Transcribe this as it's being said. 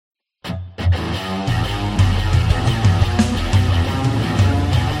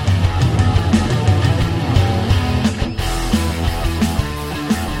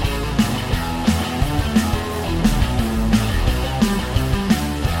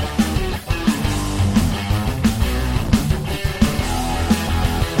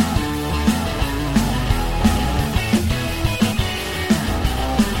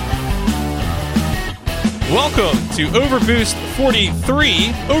Welcome to Overboost 43.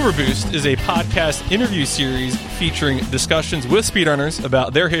 Overboost is a podcast interview series featuring discussions with speedrunners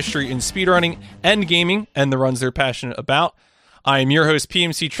about their history in speedrunning and gaming and the runs they're passionate about. I am your host,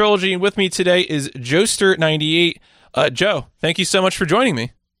 PMC Trilogy, and with me today is Joester98. Joe, thank you so much for joining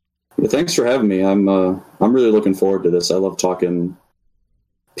me. Yeah, thanks for having me. I'm really looking forward to this. I love talking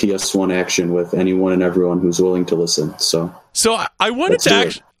PS1 action with anyone and everyone who's willing to listen. So I wanted to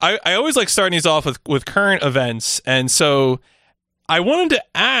actually, I always like starting these off with current events, and so I wanted to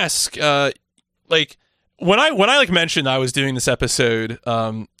ask, like when I mentioned I was doing this episode,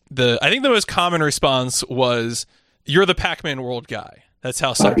 I think the most common response was, "You're the Pac-Man World guy." That's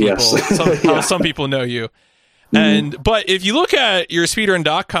how some people some people know you. And but if you look at your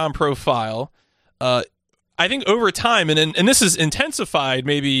speedrun.com profile, I think over time, and this is intensified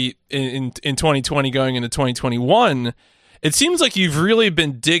maybe in 2020 going into 2021, it seems like you've really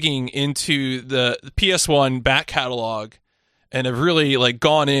been digging into the PS1 back catalog and have really like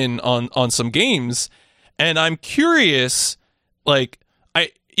gone in on some games. And I'm curious, like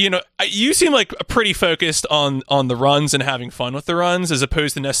you seem like pretty focused on the runs and having fun with the runs, as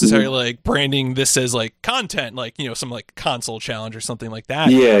opposed to necessarily like branding this as like content, like some like console challenge or something like that.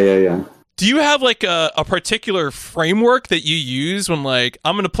 Yeah. Do you have like a particular framework that you use when like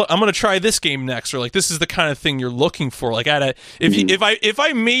I'm gonna try this game next, or like this is the kind of thing you're looking for? Like if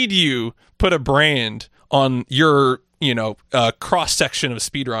I made you put a brand on your cross section of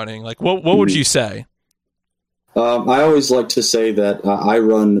speedrunning, like what would you say? I always like to say that I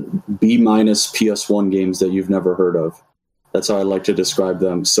run B- PS1 games that you've never heard of. That's how I like to describe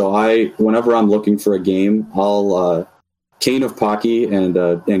them. So whenever I'm looking for a game, I'll Kane of Pocky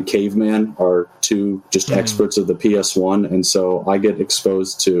and Caveman are two just experts of the PS1, and so I get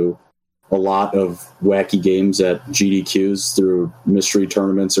exposed to a lot of wacky games at GDQs through mystery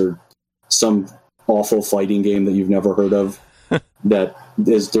tournaments or some awful fighting game that you've never heard of.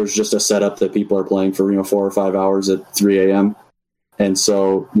 There's just a setup that people are playing for 4 or 5 hours at 3 a.m. And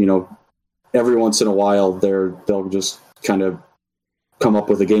so every once in a while they'll just kind of come up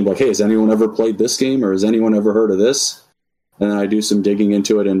with a game like, hey, has anyone ever played this game, or has anyone ever heard of this? And then I do some digging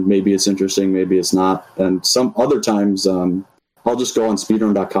into it, and maybe it's interesting, maybe it's not. And some other times, I'll just go on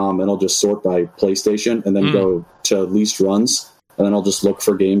speedrun.com and I'll just sort by PlayStation and then go to least runs. And then I'll just look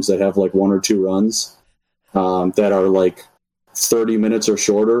for games that have like 1 or 2 runs that are like 30 minutes or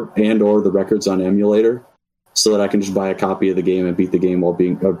shorter, and or the records on emulator, so that I can just buy a copy of the game and beat the game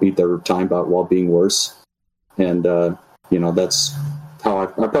beat their time while being worse. And that's how I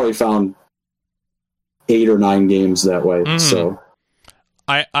probably found 8 or 9 games that way. So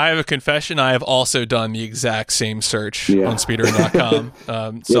I have a confession. I have also done the exact same search on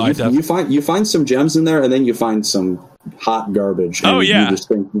speedrun.com. You find some gems in there, and then you find some hot garbage. And you just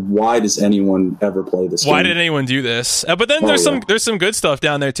think, why does anyone ever play this game? Why did anyone do this? But then there's some good stuff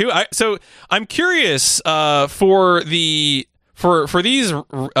down there too. So I'm curious for these like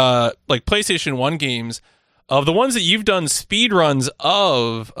PlayStation 1 games, of the ones that you've done speedruns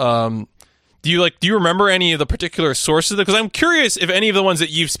of. Do you remember any of the particular sources? Because I'm curious if any of the ones that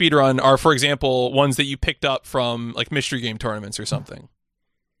you've speedrun are, for example, ones that you picked up from like mystery game tournaments or something.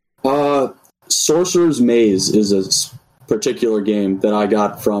 Sorcerer's Maze is a particular game that I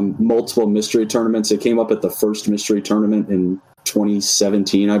got from multiple mystery tournaments. It came up at the first mystery tournament in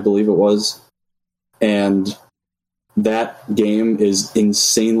 2017, I believe it was. And that game is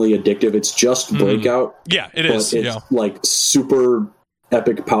insanely addictive. It's just Breakout. Yeah, it is. It's like super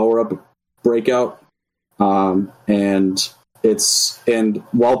epic power-up Breakout. And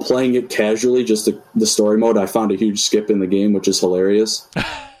while playing it casually, just the story mode, I found a huge skip in the game, which is hilarious.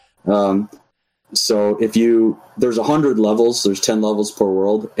 So there's 100 levels, there's 10 levels per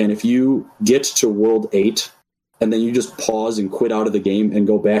world, and if you get to world 8 and then you just pause and quit out of the game and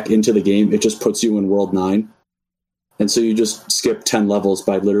go back into the game, it just puts you in world 9. And so you just skip 10 levels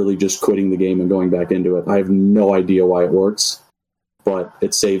by literally just quitting the game and going back into it. I have no idea why it works, but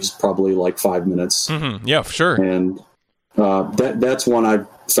it saves probably like 5 minutes. Mm-hmm. Yeah, for sure. And that's one I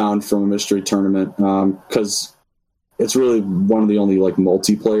found from a mystery tournament, because it's really one of the only like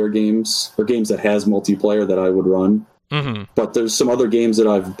multiplayer games, or games that has multiplayer, that I would run. Mm-hmm. But there's some other games that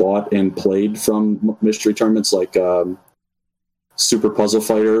I've bought and played from mystery tournaments, like Super Puzzle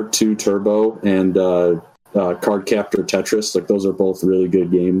Fighter 2 Turbo and Card Captor Tetris. Like, those are both really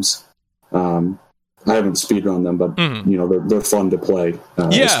good games. I haven't speedrun them, but they're fun to play,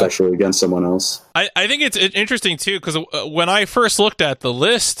 especially against someone else. I think it's interesting too, because when I first looked at the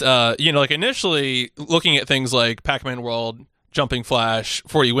list, like initially looking at things like Pac-Man World, Jumping Flash,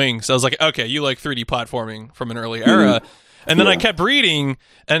 40 Wings, I was like, okay, you like 3D platforming from an early era. And then I kept reading,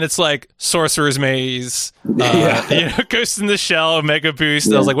 and it's like Sorcerer's Maze, Ghost in the Shell, Mega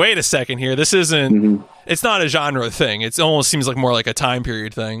Boost. I was like, wait a second here. This isn't, it's not a genre thing. It almost seems like more like a time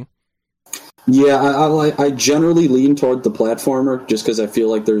period thing. Yeah, I generally lean toward the platformer just because I feel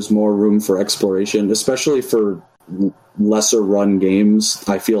like there's more room for exploration, especially for lesser run games.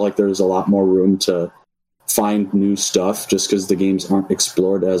 I feel like there's a lot more room to find new stuff just because the games aren't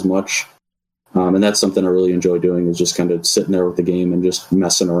explored as much. And that's something I really enjoy doing, is just kind of sitting there with the game and just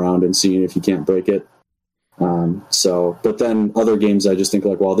messing around and seeing if you can't break it. But then other games I just think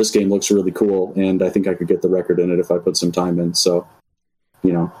like, well, this game looks really cool and I think I could get the record in it if I put some time in. So,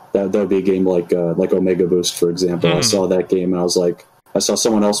 that would be a game like Omega Boost, for example. I saw that game and I was like, I saw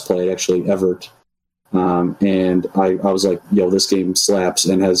someone else play it, actually, Evert. And I was like, yo, this game slaps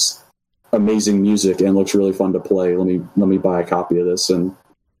and has amazing music and looks really fun to play. Let me buy a copy of this. And,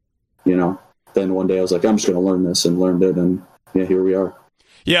 then one day I was like, I'm just going to learn this, and learned it. And here we are.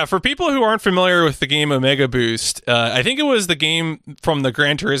 Yeah, for people who aren't familiar with the game Omega Boost, I think it was the game from the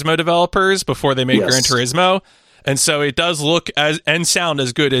Gran Turismo developers before they made Gran Turismo. And so it does look and sound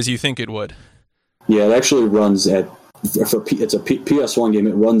as good as you think it would. Yeah, it actually runs it's a PS1 game.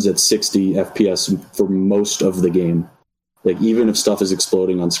 It runs at 60 FPS for most of the game. Like, even if stuff is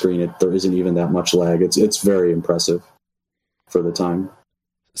exploding on screen, there isn't even that much lag. It's very impressive for the time.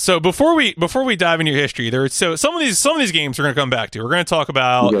 So before we dive into your history, some of these games we're going to come back to. We're going to talk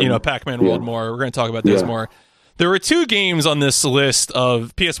about Pac-Man World more. We're going to talk about this more. There were two games on this list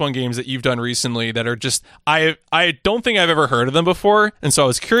of PS1 games that you've done recently that are just I don't think I've ever heard of them before, and so I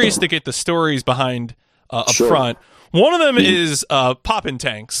was curious to get the stories behind up front. One of them is Poppin'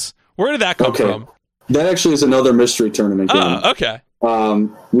 Tanks. Where did that come from? That actually is another mystery tournament game. Okay.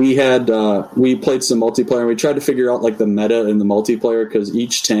 We played some multiplayer, and we tried to figure out like the meta in the multiplayer, because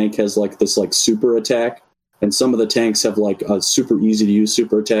each tank has like this like super attack, and some of the tanks have like a super easy to use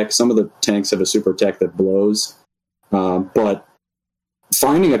super attack. Some of the tanks have a super attack that blows. But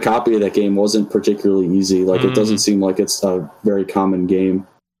finding a copy of that game wasn't particularly easy. Like, it doesn't seem like it's a very common game.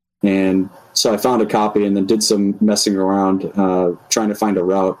 And so I found a copy and then did some messing around, trying to find a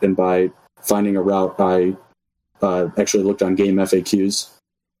route. And by finding a route, I actually looked on game FAQs,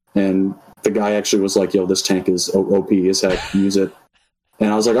 and the guy actually was like, yo, this tank is OP as heck, use it. And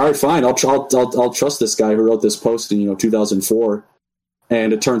I was like, all right, fine. I'll trust this guy who wrote this post in, 2004.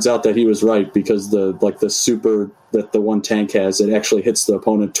 And it turns out that he was right, because the super that the one tank has, it actually hits the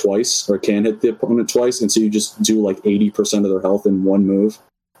opponent twice, or can hit the opponent twice. And so you just do like 80% of their health in one move,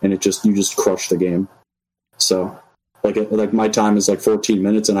 and you just crush the game. So like my time is like 14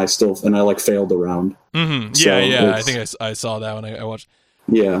 minutes, and I failed the round. Mm-hmm. So I think I saw that when I watched.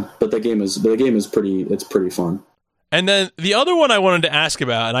 Yeah, but the game is pretty fun. And then the other one I wanted to ask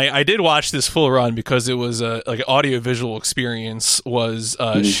about, and I did watch this full run because it was like an audio-visual experience, was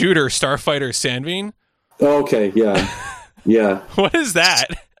Shooter Starfighter Sandvine. Okay, yeah. What is that?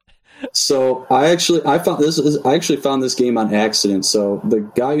 So I actually found this game on accident. So the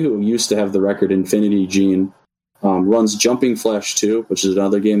guy who used to have the record, Infinity Gene, runs Jumping Flash 2, which is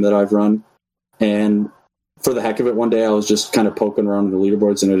another game that I've run. And for the heck of it, one day I was just kind of poking around in the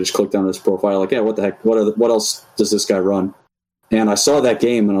leaderboards, and I just clicked on his profile, like, yeah, what the heck? What else does this guy run? And I saw that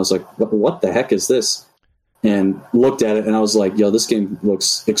game, and I was like, what the heck is this? And looked at it, and I was like, yo, this game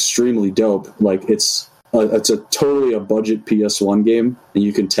looks extremely dope. Like, it's totally a budget PS1 game, and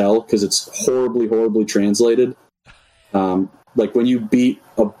you can tell because it's horribly translated. Like, when you beat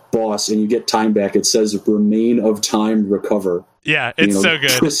a boss and you get time back, it says remain of time recover. Yeah, it's so good.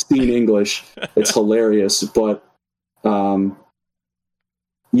 Pristine English. It's hilarious. But I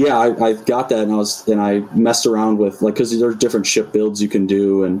got that, and I messed around with, like, because there's different ship builds you can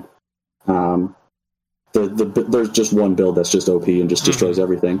do, and there's just one build that's just OP and just destroys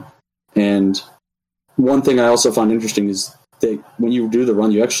everything. And one thing I also found interesting is that when you do the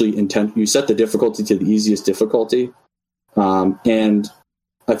run, you actually you set the difficulty to the easiest difficulty. And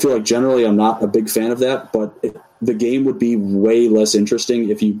I feel like generally I'm not a big fan of that, but the game would be way less interesting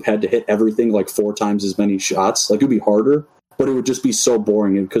if you had to hit everything like 4 times as many shots. Like, it would be harder, but it would just be so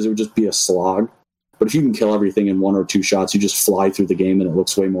boring because it would just be a slog. But if you can kill everything in 1 or 2 shots, you just fly through the game and it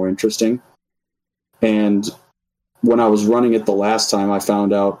looks way more interesting. And when I was running it the last time, I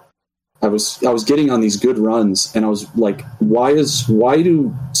found out I was getting on these good runs, and I was like, why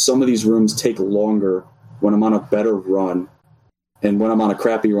do some of these rooms take longer when I'm on a better run? And when I'm on a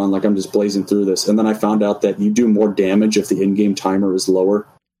crappy run, like, I'm just blazing through this. And then I found out that you do more damage if the in-game timer is lower.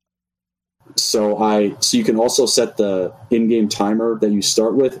 So you can also set the in-game timer that you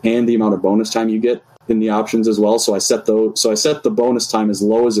start with and the amount of bonus time you get in the options as well. So I set the bonus time as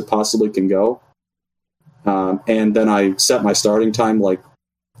low as it possibly can go. and then I set my starting time like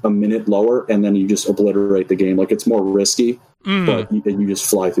a minute lower, and then you just obliterate the game. Like, it's more risky, but you just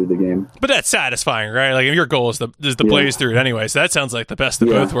fly through the game. But that's satisfying, right? Like, your goal is to blaze through it anyway. So that sounds like the best of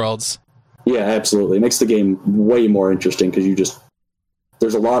both worlds. Yeah, absolutely. It makes the game way more interesting because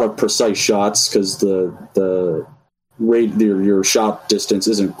there's a lot of precise shots because the rate your shot distance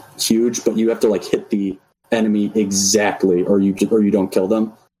isn't huge, but you have to like hit the enemy exactly, or you don't kill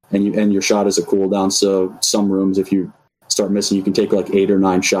them, and your shot is a cooldown. So some rooms, if you start missing, you can take like 8 or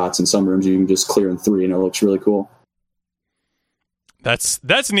 9 shots. In some rooms, you can just clear in 3, and it looks really cool. That's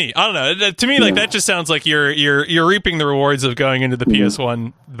neat. I don't know. To me, like that just sounds like you're reaping the rewards of going into the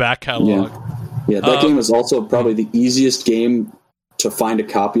PS1 back catalog. Yeah, that game is also probably the easiest game to find a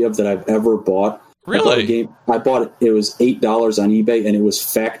copy of that I've ever bought. Really? I bought it. It was $8 on eBay, and it was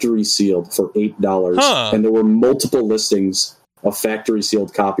factory sealed for $8. And there were multiple listings of factory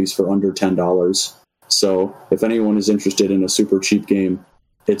sealed copies for under $10. So if anyone is interested in a super cheap game,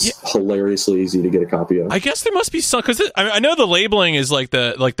 it's hilariously easy to get a copy of. I guess there must be some, because I know the labeling is like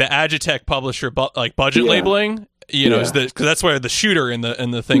the Agitech publisher budget labeling. Because that's where the shooter in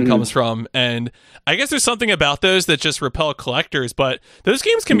the thing comes from, and I guess there's something about those that just repel collectors. But those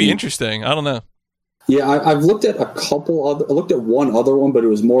games can be interesting. I don't know. Yeah, I've looked at a couple other. I looked at one other one, but it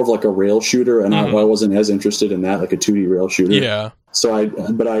was more of like a rail shooter, and I wasn't as interested in that, like a 2D rail shooter. Yeah. So I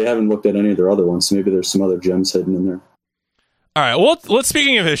haven't looked at any of their other ones. So maybe there's some other gems hidden in there. All right. Well, let's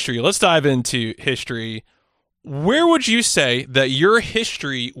speaking of history, let's dive into history. Where would you say that your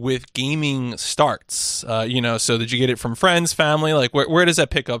history with gaming starts? So did you get it from friends, family? Like, where does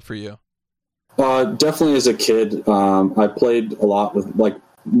that pick up for you? Definitely as a kid. I played a lot with, like,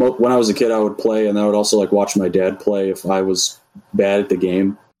 when I was a kid, I would play, and I would also like watch my dad play if I was bad at the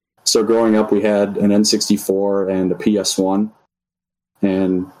game. So growing up, we had an N64 and a PS1,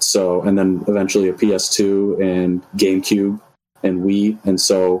 and then eventually a PS2 and GameCube and Wii. And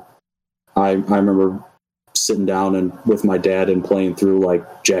so I remember sitting down and with my dad and playing through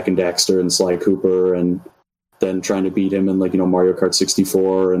like Jak and Daxter and Sly Cooper, and then trying to beat him in like Mario Kart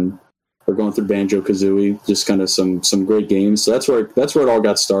 64 and. We're going through Banjo-Kazooie, just kind of some great games. So that's where it all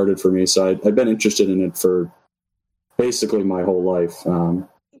got started for me. So I've been interested in it for basically my whole life. And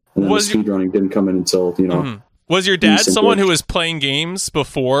then the speedrunning didn't come in until, Was your dad someone who was playing games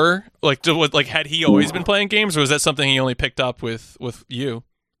before? Like had he always been playing games, or was that something he only picked up with you?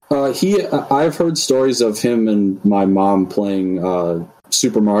 I've heard stories of him and my mom playing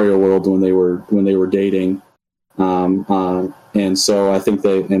Super Mario World when they were dating. And so I think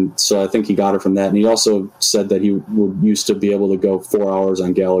he got it from that. And he also said that he used to be able to go 4 hours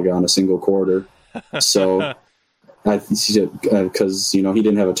on Galaga on a single quarter. So because he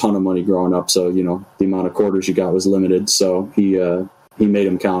didn't have a ton of money growing up, so the amount of quarters you got was limited. So he made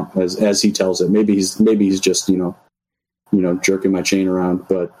him count as he tells it. Maybe he's just jerking my chain around,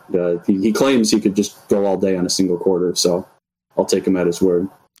 but he claims he could just go all day on a single quarter. So I'll take him at his word.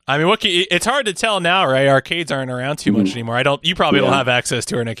 I mean, it's hard to tell now, right? Arcades aren't around too much anymore. You probably don't have access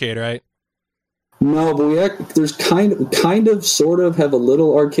to an arcade, right? No, but there's kind of sort of have a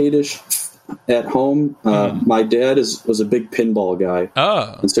little arcade-ish at home. My dad was a big pinball guy.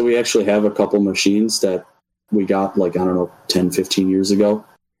 Oh. And so we actually have a couple machines that we got 10, 15 years ago.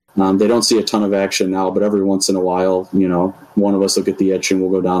 They don't see a ton of action now, but every once in a while, one of us will get the itch and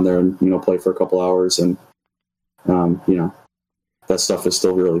we'll go down there and, play for a couple hours. And, that stuff is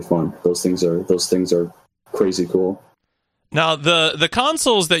still really fun. Those things are crazy cool. Now, the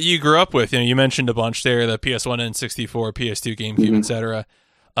consoles that you grew up with, you mentioned a bunch there, the PS1, N64, PS2, GameCube, etc.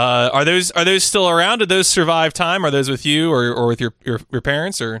 Are those still around? Did those survive time? Are those with you or with your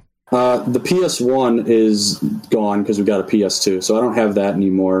parents? Or the PS1 is gone because we got a PS2, so I don't have that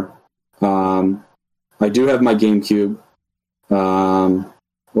anymore. I do have my GameCube.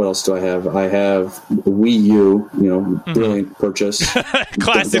 What else do I have? I have Wii U, brilliant purchase.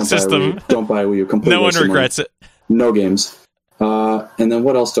 Classic system. Don't buy a Wii U. Completely no one regrets it. No games. And then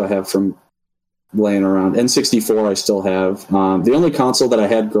what else do I have from laying around? N64 I still have. The only console that I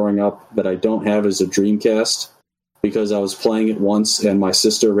had growing up that I don't have is a Dreamcast, because I was playing it once and my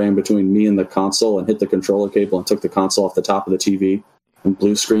sister ran between me and the console and hit the controller cable and took the console off the top of the TV and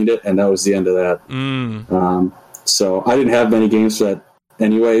blue screened it, and that was the end of that. So I didn't have many games for that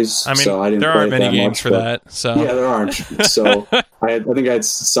anyways. I mean, so I didn't there aren't many games much, for that. So yeah, there aren't. So I think I had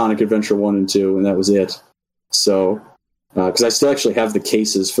Sonic Adventure 1 and 2, and that was it. So because I still actually have the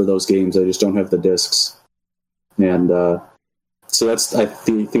cases for those games, I just don't have the discs. And so that's I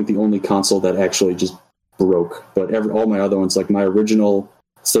think the only console that actually just broke. But all my other ones, like my original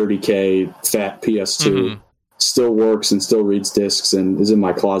 30K fat PS2, still works and still reads discs and is in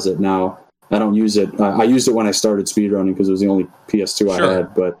my closet now. I don't use it. I used it when I started speedrunning because it was the only PS2 I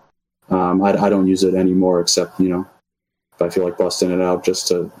had, but I don't use it anymore except, if I feel like busting it out just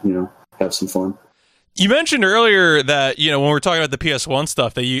to, have some fun. You mentioned earlier that, when we're talking about the PS1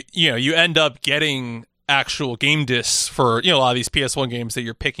 stuff, that you end up getting actual game discs for, a lot of these PS1 games that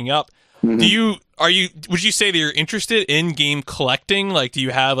you're picking up. Mm-hmm. Would you say that you're interested in game collecting? Like, do you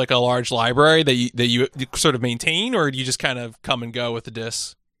have like a large library that you sort of maintain, or do you just kind of come and go with the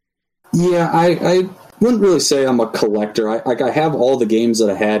discs? Yeah, I wouldn't really say I'm a collector. I have all the games that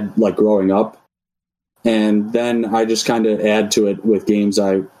I had like growing up, and then I just kind of add to it with games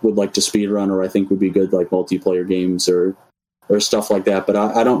I would like to speedrun or I think would be good, like multiplayer games or stuff like that. But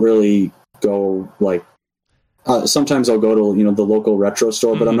I don't really go like. Sometimes I'll go to the local retro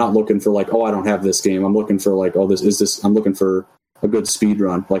store, but I'm not looking for like, I don't have this game. I'm looking for like, this. I'm looking for a good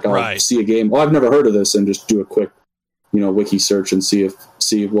speedrun. Like I'll see a game. I've never heard of this, and just do a quick wiki search and see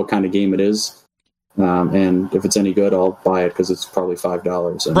what kind of game it is, and if it's any good, I'll buy it because it's probably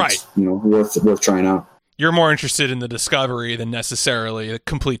 $5, and it's, worth trying out. You're more interested in the discovery than necessarily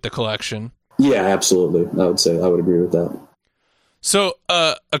complete the collection. Yeah, absolutely. I would agree with that. So,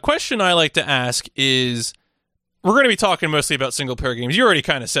 a question I like to ask is, we're going to be talking mostly about single player games. You already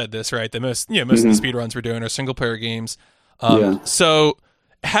kind of said this, right? That most of the speedruns we're doing are single player games. So,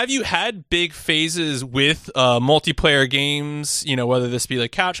 have you had big phases with multiplayer games, whether this be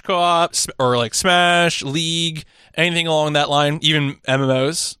like couch co-op or like Smash, League, anything along that line, even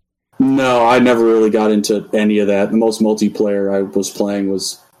MMOs? No, I never really got into any of that. The most multiplayer I was playing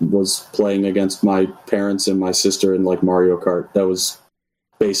was playing against my parents and my sister in like Mario Kart. That was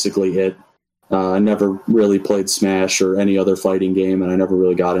basically it. I never really played Smash or any other fighting game, and I never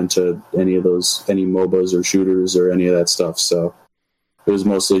really got into any MOBAs or shooters or any of that stuff. So it was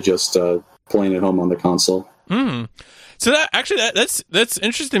mostly just playing at home on the console. So that's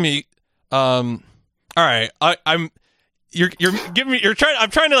interesting to me. All right, I'm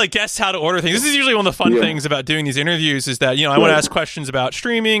trying to like guess how to order things. This is usually one of the fun things about doing these interviews is that I want to ask questions about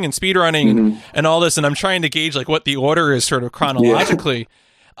streaming and speedrunning and all this, and I'm trying to gauge like what the order is sort of chronologically.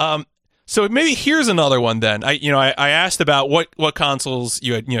 So maybe here's another one then. I asked about what consoles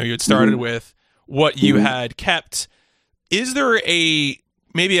you had started with, what you had kept. Is there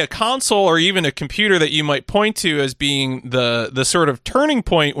maybe a console or even a computer that you might point to as being the sort of turning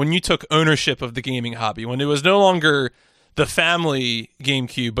point when you took ownership of the gaming hobby, when it was no longer the family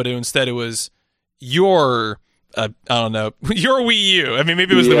GameCube, but instead it was your I don't know, your Wii U? I mean,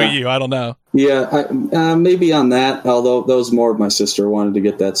 maybe it was the Wii U. I don't know. Yeah, maybe on that, although that was more of my sister wanted to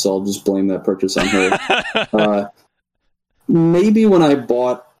get that, so I'll just blame that purchase on her. Maybe when I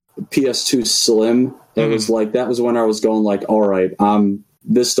bought PS2 Slim, it was like, that was when I was going like, all right,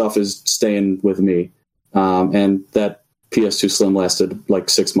 this stuff is staying with me. And that PS2 Slim lasted like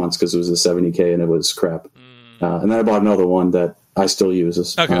 6 months because it was a 70K and it was crap. And then I bought another one that I still use.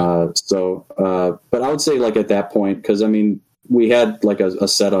 Okay. But I would say like at that point, because I mean, we had like a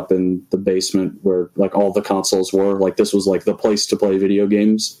setup in the basement where like all the consoles were, like this was like the place to play video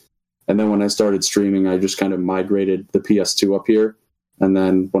games. And then when I started streaming, I just kind of migrated the PS2 up here. And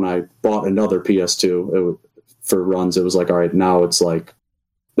then when I bought another PS2 for runs, it was like, all right, now it's like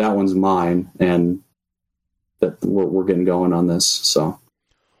that one's mine, and that we're getting going on this. So.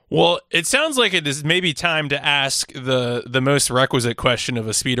 Well, it sounds like it is maybe time to ask the most requisite question of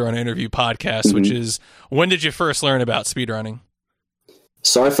a speedrun interview podcast, which is, when did you first learn about speedrunning?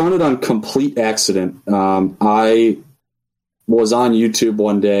 So I found it on complete accident. I was on YouTube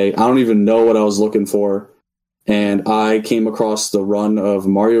one day. I don't even know what I was looking for. And I came across the run of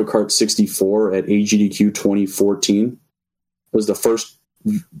Mario Kart 64 at AGDQ 2014. It was the first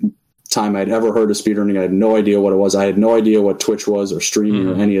time I'd ever heard of speedrunning. I had no idea what it was. I had no idea what Twitch was or streaming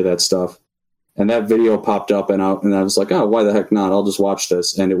or any of that stuff. And that video popped up, and I was like, oh, why the heck not? I'll just watch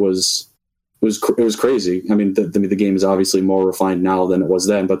this. And it was crazy. I mean, the game is obviously more refined now than it was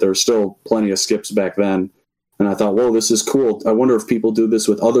then, but there were still plenty of skips back then. And I thought, whoa, this is cool. I wonder if people do this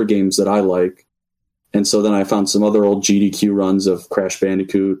with other games that I like. And so then I found some other old GDQ runs of Crash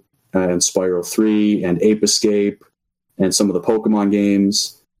Bandicoot and Spyro 3 and Ape Escape and some of the Pokemon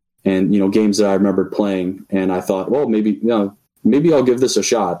games. And, games that I remembered playing, and I thought, well, maybe I'll give this a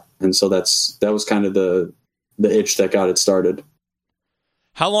shot. And so that was kind of the itch that got it started.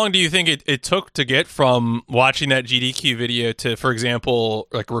 How long do you think it took to get from watching that GDQ video to, for example,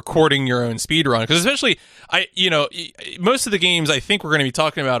 like recording your own speedrun? Because especially, most of the games I think we're going to be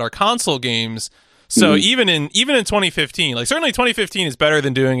talking about are console games. So even in 2015, like certainly 2015 is better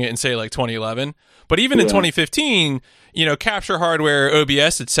than doing it in say like 2011. But even in 2015, capture hardware,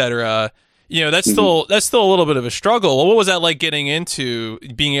 OBS, etc., that's still a little bit of a struggle. What was that like getting into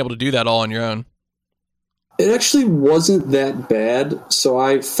being able to do that all on your own? It actually wasn't that bad. So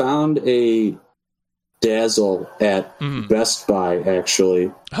I found a Dazzle at Best Buy,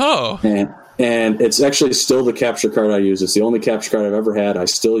 actually. Oh. And it's actually still the capture card I use. It's the only capture card I've ever had. I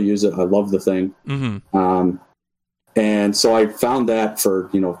still use it. I love the thing. Mm-hmm. And so I found that for,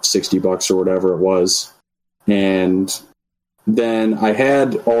 $60 or whatever it was. And then I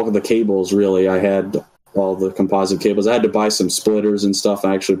had all of the cables, really. I had all the composite cables. I had to buy some splitters and stuff.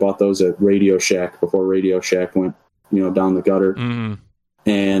 I actually bought those at Radio Shack before Radio Shack went, down the gutter. Mm-hmm.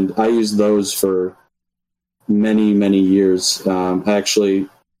 And I used those for many, many years. Actually,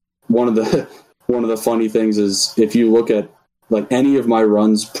 one of the funny things is if you look at like any of my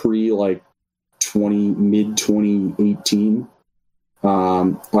runs pre like mid 2018,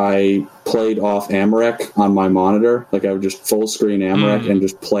 I played off Amarek on my monitor. Like I would just full screen Amarek and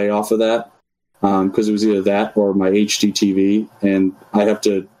just play off of that because it was either that or my HD TV, and I have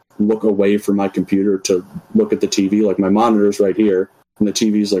to look away from my computer to look at the TV. Like my monitor's right here, and the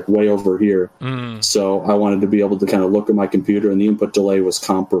TV's like way over here. So I wanted to be able to kind of look at my computer, and the input delay was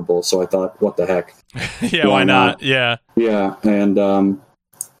comparable. So I thought, what the heck? Yeah, why not? Yeah. Yeah. And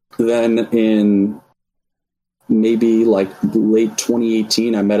then in maybe like late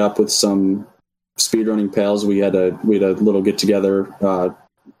 2018, I met up with some speedrunning pals. We had a little get together,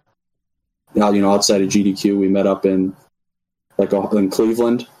 outside of GDQ. We met up in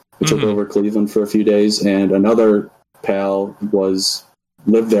Cleveland. We took over Cleveland for a few days, and another pal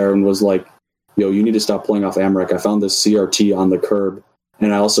lived there and was like, yo, you need to stop playing off Amarek. I found this CRT on the curb,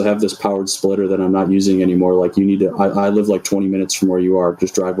 and I also have this powered splitter that I'm not using anymore. Like, you need to, I live like 20 minutes from where you are.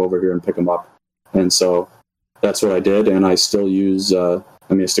 Just drive over here and pick them up. And so that's what I did. And I still use, I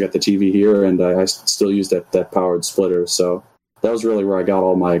still got the TV here, and I still use that powered splitter. So that was really where I got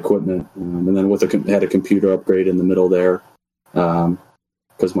all my equipment. And then had a computer upgrade in the middle there.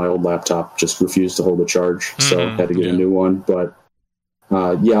 Because my old laptop just refused to hold a charge, so I had to get a new one. But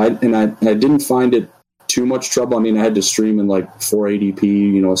I didn't find it too much trouble. I mean, I had to stream in like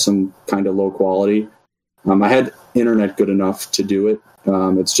 480p, some kind of low quality. I had internet good enough to do it.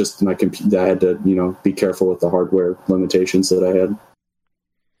 It's just my computer. I had to, be careful with the hardware limitations that I had.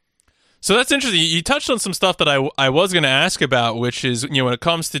 So that's interesting. You touched on some stuff that I was going to ask about, which is, when it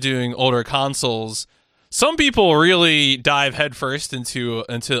comes to doing older consoles, some people really dive headfirst into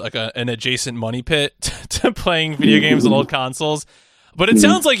like an adjacent money pit to playing video games on old consoles. But it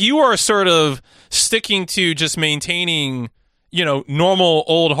sounds like you are sort of sticking to just maintaining, normal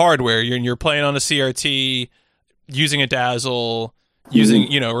old hardware. You're playing on a CRT, using a Dazzle,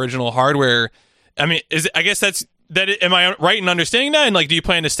 using, original hardware. I mean, am I right in understanding that? And like, do you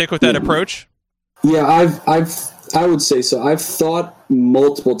plan to stick with that approach? Yeah, I would say so. I've thought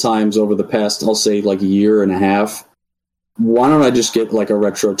multiple times over the past, I'll say like a year and a half, why don't I just get like a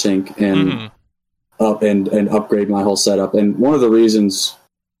RetroTink and upgrade my whole setup? And one of the reasons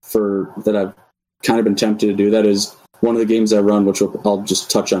that I've kind of been tempted to do that is one of the games I run, which I'll just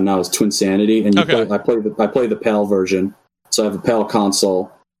touch on now, is Twinsanity. And I play the PAL version. So I have a PAL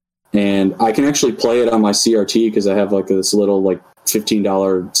console, and I can actually play it on my CRT because I have like this little like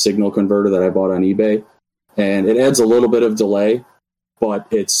 $15 signal converter that I bought on eBay. And it adds a little bit of delay, but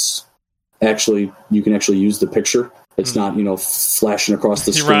it's actually, you can actually use the picture. It's not, flashing across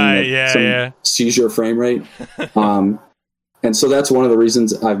the screen at seizure frame rate. And so that's one of the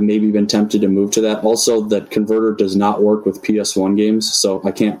reasons I've maybe been tempted to move to that. Also, that converter does not work with PS1 games, so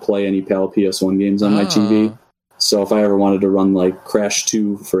I can't play any PAL PS1 games on my TV. So if I ever wanted to run like Crash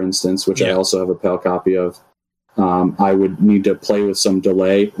 2, for instance, which I also have a PAL copy of, I would need to play with some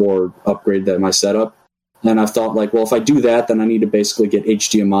delay or upgrade my setup. And I thought, like, well, if I do that, then I need to basically get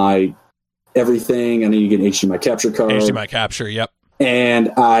HDMI everything. I need to get HDMI capture card. HDMI capture, yep.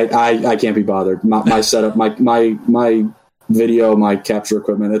 And I can't be bothered. My setup, my video, my capture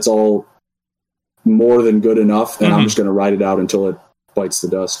equipment, it's all more than good enough, and I'm just going to ride it out until it bites the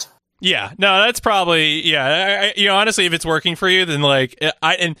dust. Yeah, no, that's probably, honestly, if it's working for you, then like,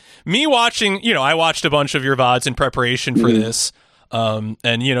 I watched a bunch of your VODs in preparation for this. And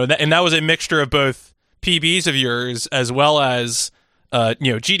that was a mixture of both PBs of yours as well as,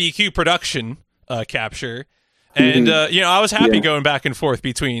 GDQ production, capture. And, I was happy going back and forth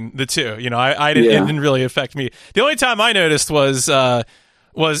between the two. It didn't really affect me. The only time I noticed was,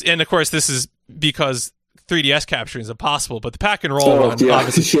 and of course this is because 3DS capturing is impossible, but the pack and roll one,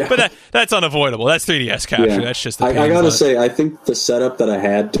 obviously, but that's unavoidable. That's 3DS capture. Yeah. That's just the I gotta say, I think the setup that I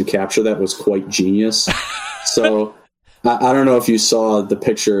had to capture that was quite genius. So I don't know if you saw a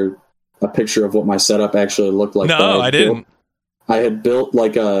picture of what my setup actually looked like. No, I didn't. I had built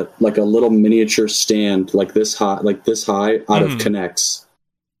like a little miniature stand like this high out of Connects.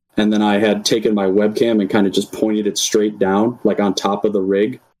 And then I had taken my webcam and kind of just pointed it straight down, like on top of the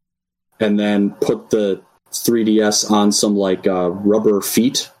rig, and then put the 3DS on some like rubber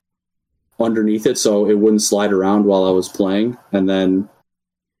feet underneath it so it wouldn't slide around while I was playing, and then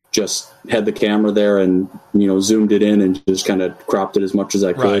just had the camera there and, zoomed it in and just kind of cropped it as much as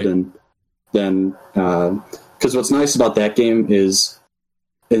I could. Right. And then, because what's nice about that game is,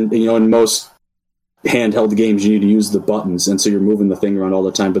 in most handheld games you need to use the buttons, and so you're moving the thing around all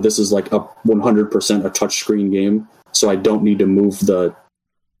the time, but this is like a 100% a touchscreen game, so I don't need to move the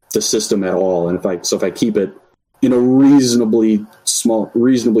system at all. And if I keep it in a reasonably small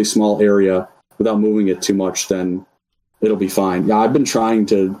area without moving it too much, then it'll be fine. Yeah, I've been trying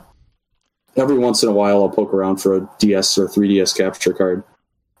to, every once in a while I'll poke around for a DS or 3DS capture card,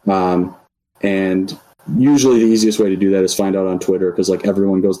 and usually the easiest way to do that is find out on Twitter, because like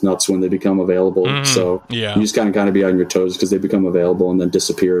everyone goes nuts when they become available. So you just kind of be on your toes because they become available and then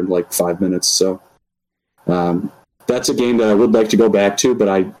disappear in like 5 minutes. So that's a game that I would like to go back to, but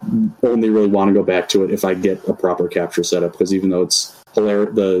I only really want to go back to it if I get a proper capture setup, because even though it's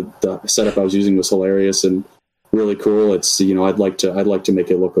hilarious, the setup I was using was hilarious and really cool, it's, I'd like to make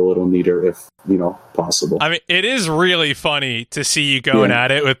it look a little neater if possible. I mean, it is really funny to see you going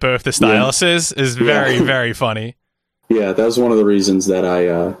at it with both the styluses. Is very very funny. Yeah, that was one of the reasons that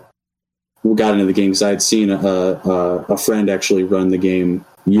I got into the game, because I had seen a friend actually run the game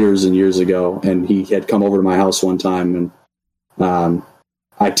years and years ago, and he had come over to my house one time, and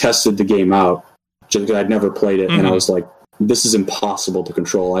I tested the game out just because I'd never played it, and I was like, this is impossible to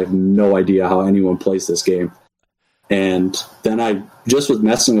control. I have no idea how anyone plays this game. And then I just was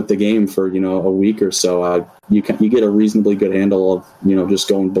messing with the game for, a week or so. You get a reasonably good handle of, just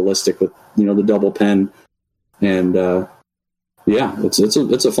going ballistic with, the double pen. And,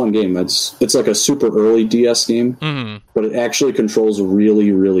 it's a fun game. It's like a super early DS game, but it actually controls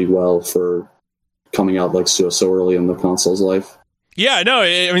really, really well for coming out like so early in the console's life. Yeah, no,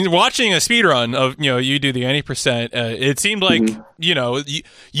 I mean, watching a speedrun of, you do the 90%, it seemed like,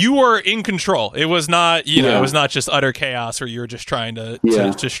 you were in control. It was not, it was not just utter chaos where you were just trying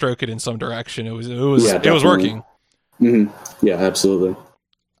to stroke it in some direction. It was working. Mm-hmm. Yeah, absolutely.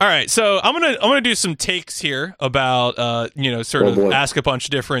 All right, so I'm gonna do some takes here about, ask a bunch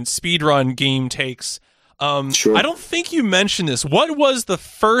of different speedrun game takes. Sure. I don't think you mentioned this. What was the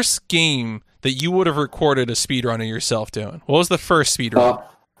first game that you would have recorded a speedrun of yourself doing? What was the first speedrun?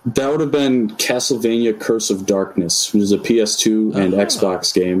 That would have been Castlevania Curse of Darkness, which is a PS2 and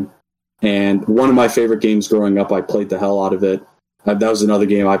Xbox game. And one of my favorite games growing up, I played the hell out of it. That was another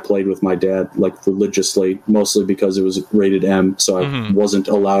game I played with my dad, like religiously, mostly because it was rated M, so I wasn't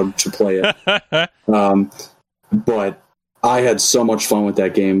allowed to play it. But I had so much fun with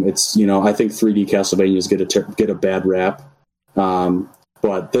that game. It's, I think 3D Castlevanias get a bad rap.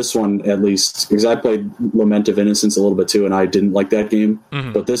 But this one, at least, because I played Lament of Innocence a little bit too, and I didn't like that game.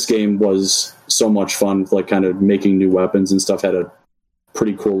 But this game was so much fun, like kind of making new weapons and stuff. Had a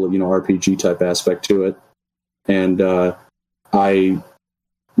pretty cool, RPG type aspect to it. And the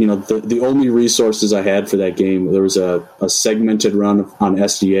only resources I had for that game, there was a segmented run on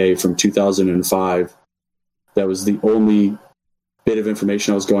SDA from 2005. That was the only bit of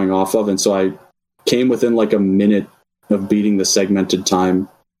information I was going off of, and so I came within like a minute of beating the segmented time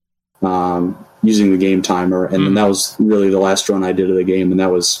using the game timer, and then that was really the last run I did of the game, and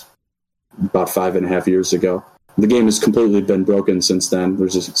that was about 5.5 years ago. The game has completely been broken since then.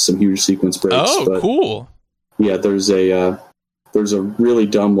 There's some huge sequence breaks. Oh, cool. Yeah, there's a really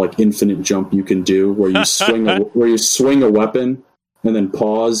dumb like infinite jump you can do where you swing a weapon and then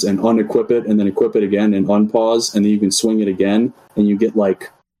pause and unequip it and then equip it again and unpause, and then you can swing it again and you get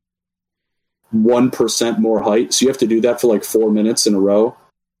like 1% more height. So you have to do that for like 4 minutes in a row.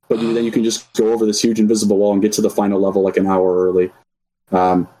 But then you can just go over this huge invisible wall and get to the final level like an hour early.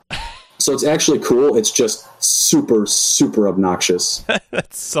 So it's actually cool. It's just super, super obnoxious.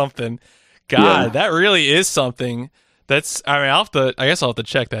 That's something. God, that really is something. I guess I'll have to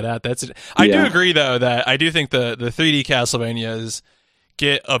check that out. I do agree though that I do think the 3D Castlevanias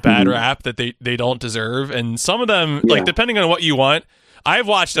get a bad rap that they don't deserve, and some of them, like depending on what you want. I've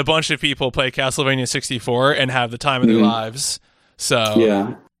watched a bunch of people play Castlevania 64 and have the time of their lives. So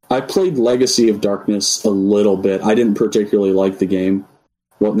yeah, I played Legacy of Darkness a little bit. I didn't particularly like the game.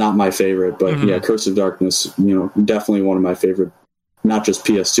 Well, not my favorite, but Curse of Darkness, definitely one of my favorite, not just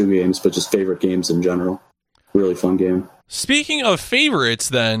PS2 games, but just favorite games in general. Really fun game. Speaking of favorites,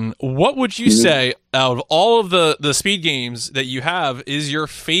 then, what would you say out of all of the speed games that you have is your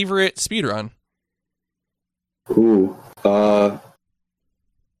favorite speedrun? Ooh, I'd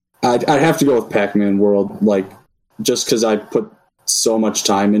have to go with Pac-Man World, like, just because I put so much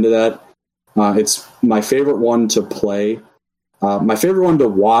time into that. It's my favorite one to play. My favorite one to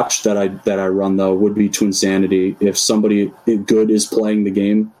watch that I run, though, would be Twinsanity. If somebody good is playing the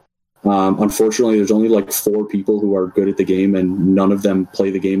game, unfortunately, there's only like 4 people who are good at the game, and none of them play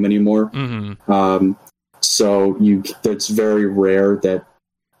the game anymore. Mm-hmm. So it's very rare that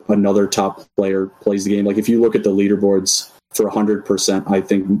another top player plays the game. Like if you look at the leaderboards for 100%, I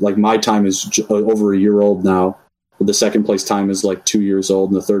think like my time is over a year old now. The second place time is like 2 years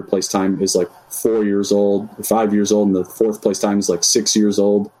old, and the third place time is like 4 years old, 5 years old, and the fourth place time is like 6 years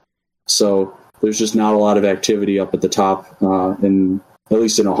old. So there's just not a lot of activity up at the top, and at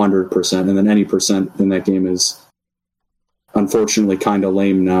least in 100%, and then any percent in that game is unfortunately kind of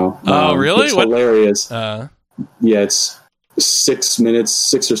lame now. Oh, really? It's hilarious. Yeah, it's 6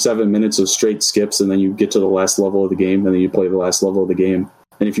 or 7 minutes of straight skips, and then you get to the last level of the game, and then you play the last level of the game.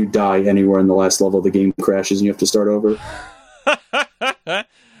 And if you die anywhere in the last level, the game crashes and you have to start over. Oh,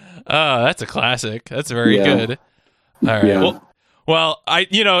 that's a classic. That's very good. All right. Yeah. Well, I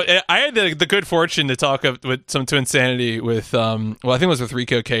had the good fortune to talk with some Twinsanity with I think it was with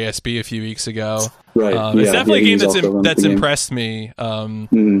Rico KSB a few weeks ago. Right. It's definitely a game that's game. impressed me.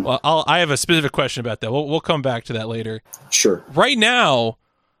 Well, I have a specific question about that. We'll come back to that later. Sure. Right now,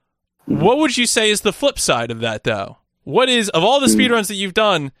 what would you say is the flip side of that, though? What is, of all the speedruns that you've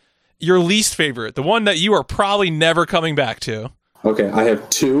done, your least favorite? The one that you are probably never coming back to? Okay, I have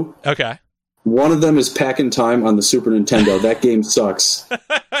 2. Okay. One of them is Pac-in-Time on the Super Nintendo. That game sucks.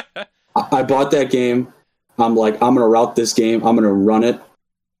 I bought that game. I'm like, I'm going to route this game. I'm going to run it.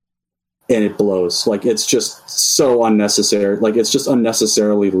 And it blows. Like, it's just so unnecessary. Like, it's just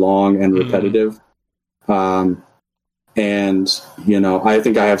unnecessarily long and repetitive. And, I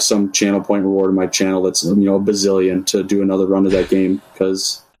think I have some channel point reward in my channel that's, a bazillion to do another run of that game,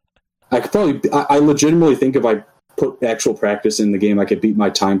 because I legitimately think if I put actual practice in the game, I could beat my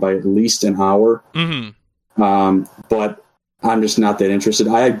time by at least an hour. But I'm just not that interested.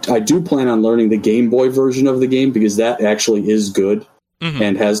 I do plan on learning the Game Boy version of the game, because that actually is good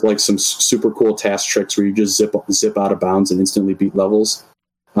and has like some super cool task tricks where you just zip out of bounds and instantly beat levels.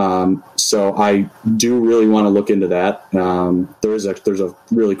 So I do really want to look into that. There's a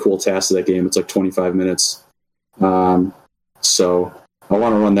really cool task to that game. It's like 25 minutes. So I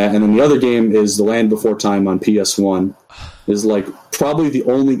want to run that. And then the other game is The Land Before Time on PS1. Is like probably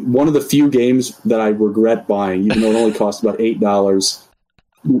one of the few games that I regret buying, even though it only cost about $8.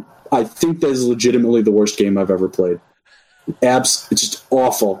 I think that is legitimately the worst game I've ever played. It's just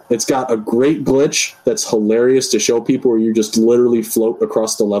awful. It's got a great glitch that's hilarious to show people, where you just literally float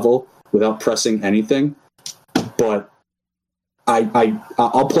across the level without pressing anything. But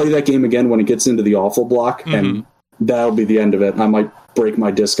I'll play that game again when it gets into the awful block, and that'll be the end of it. I might break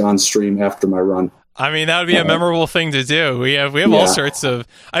my disc on stream after my run. I mean, that would be a memorable thing to do. We have all sorts of.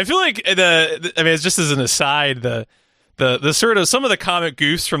 I feel like it's just as an aside, the sort of some of the comic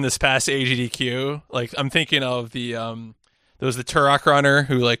goofs from this past AGDQ. Like, I'm thinking of there was the Turok runner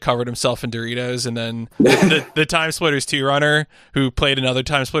who like covered himself in Doritos, and then the Time Splitters 2 runner who played another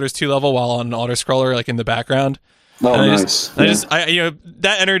Time Splitters 2 level while on an auto scroller, like in the background. Oh, nice!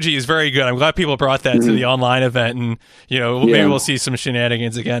 That energy is very good. I'm glad people brought that to the online event, and maybe we'll see some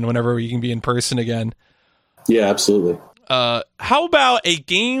shenanigans again whenever we can be in person again. Yeah, absolutely. How about a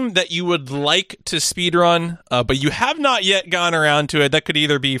game that you would like to speedrun, but you have not yet gone around to it? That could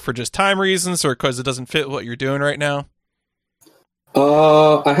either be for just time reasons or because it doesn't fit what you're doing right now.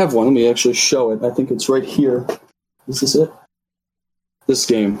 I have one. Let me actually show it. I think it's right here. Is this it? This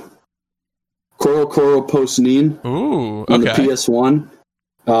game. Koro Post Nin. Ooh, okay. On the PS1.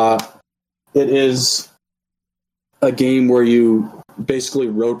 It is a game where you basically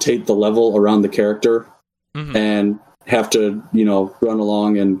rotate the level around the character and have to, run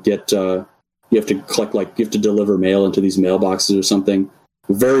along and get, you have to collect, you have to deliver mail into these mailboxes or something.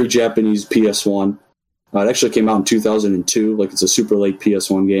 Very Japanese PS1. It actually came out in 2002. It's a super late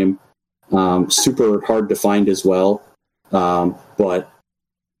PS1 game. Super hard to find as well. But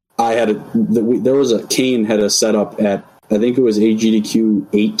I had Kane had a setup at, I think it was AGDQ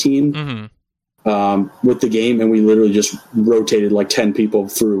 18 with the game, and we literally just rotated 10 people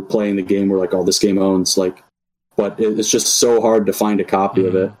through playing the game. We're like, oh, this game owns. But it's just so hard to find a copy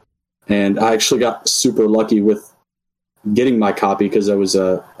of it. And I actually got super lucky with getting my copy, because I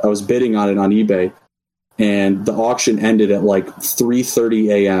was bidding on it on eBay. And the auction ended at 3:30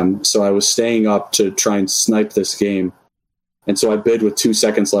 a.m. So I was staying up to try and snipe this game. And so I bid with 2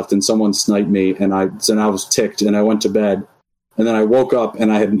 seconds left, and someone sniped me, and I was ticked, and I went to bed. And then I woke up,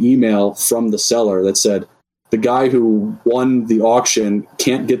 and I had an email from the seller that said, the guy who won the auction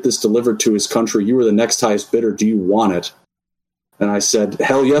can't get this delivered to his country. You were the next highest bidder. Do you want it? And I said,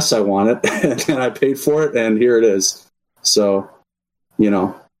 hell yes, I want it. And I paid for it, and here it is. So,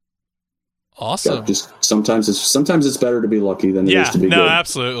 awesome. Just sometimes it's better to be lucky than it is to be good. No,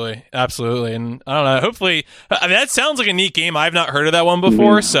 absolutely. And I don't know, hopefully, that sounds like a neat game. I've not heard of that one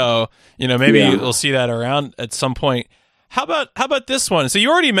before. So, maybe we'll see that around at some point. How about this one? So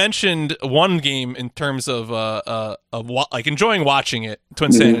you already mentioned one game in terms of like enjoying watching it,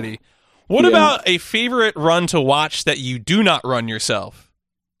 Twinsanity. What about a favorite run to watch that you do not run yourself?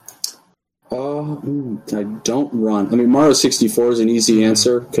 I don't run. I mean, Mario 64 is an easy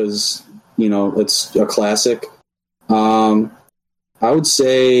answer because, it's a classic. I would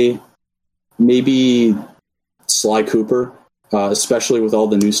say maybe Sly Cooper, especially with all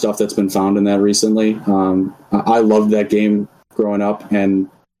the new stuff that's been found in that recently. I loved that game growing up, and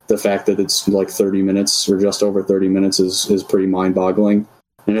the fact that it's like 30 minutes or just over 30 minutes is pretty mind-boggling.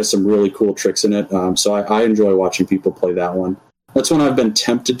 And it has some really cool tricks in it. So I enjoy watching people play that one. That's one I've been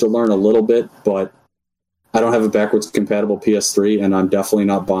tempted to learn a little bit, but I don't have a backwards compatible PS3, and I'm definitely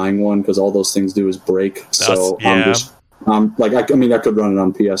not buying one because all those things do is break. So I could run it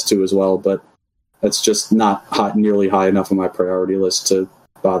on PS2 as well, but it's just not nearly high enough on my priority list to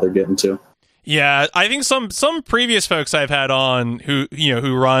bother getting to. Yeah, I think some previous folks I've had on who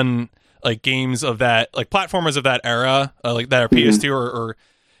run like games of that, like platformers of that era, like that are PS2 or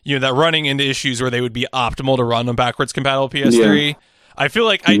that running into issues where they would be optimal to run on backwards compatible PS3. Yeah. I feel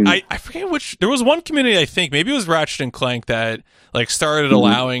like I forget which. There was one community, I think maybe it was Ratchet and Clank, that like started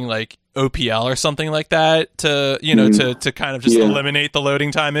allowing like OPL or something like that to to kind of just eliminate the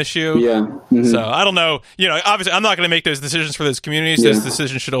loading time issue. Yeah. So I don't know. Obviously I'm not going to make those decisions for those communities. Those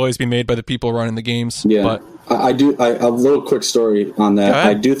decisions should always be made by the people running the games. Yeah. But I do. A little quick story on that.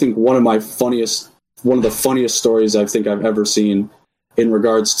 I do think one of the funniest stories I think I've ever seen in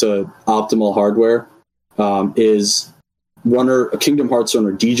regards to optimal hardware is a Kingdom Hearts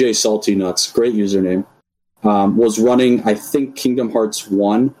runner, DJ Salty Nuts, great username, was running, I think, Kingdom Hearts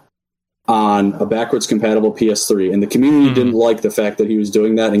 1 on a backwards compatible PS3, and the community didn't like the fact that he was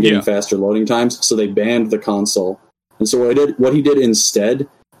doing that and getting faster loading times, so they banned the console. And so what he did instead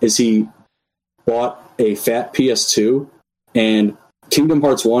is he bought a fat PS2, and Kingdom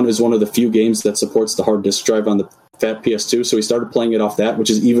Hearts 1 is one of the few games that supports the hard disk drive on the fat PS2, so he started playing it off that,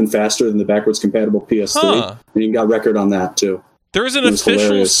 which is even faster than the backwards compatible PS3, and he got record on that too. There's an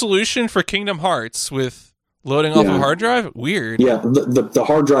official solution for Kingdom Hearts with loading off a hard drive? Weird. Yeah, the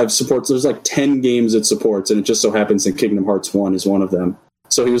hard drive supports, there's like 10 games it supports, and it just so happens that Kingdom Hearts 1 is one of them.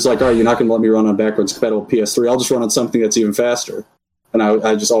 So he was like, all right, you're not going to let me run on backwards compatible PS3, I'll just run on something that's even faster. And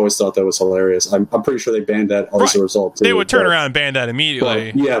I just always thought that was hilarious. I'm pretty sure they banned that as a result too. They would turn around and ban that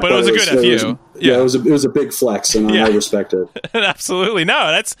immediately. But it was a good FU. It was a big flex, and I respect it. Absolutely.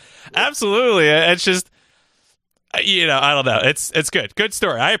 No, that's absolutely. It's just, I don't know. It's good. Good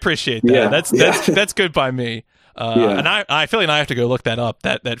story. I appreciate that. That's good by me. And I feel like I have to go look that up.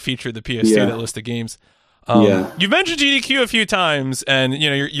 That featured the PS2 that list of games. You've mentioned GDQ a few times, and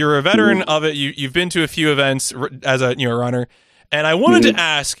you're a veteran of it. You've been to a few events as a runner. And I wanted to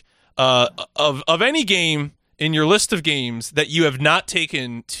ask, of any game in your list of games that you have not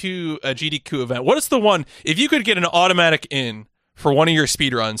taken to a GDQ event, what is the one, if you could get an automatic in for one of your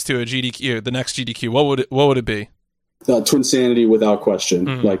speedruns to a GDQ, the next GDQ, what would it be? Twinsanity, without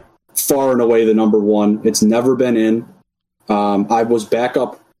question. Like, far and away the number one. It's never been in. I was back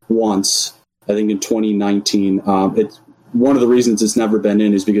up once, I think in 2019. It's one of the reasons it's never been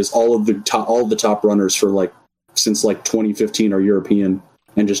in is because all of the top runners for since 2015 are European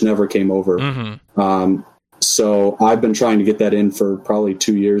and just never came over. So I've been trying to get that in for probably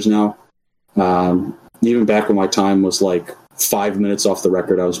 2 years now. Even back when my time was 5 minutes off the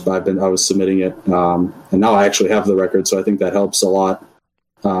record, I was submitting it, and now I actually have the record, so I think that helps a lot.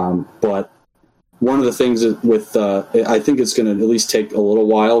 But one of the things with I think it's going to at least take a little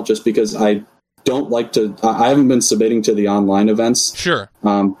while, just because I haven't been submitting to the online events. Sure.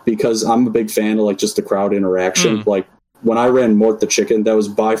 Because I'm a big fan of just the crowd interaction. When I ran Mort the Chicken, that was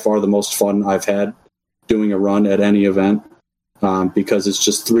by far the most fun I've had doing a run at any event. Because it's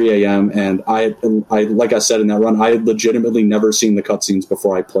just 3 a.m. and I like I said in that run, I had legitimately never seen the cutscenes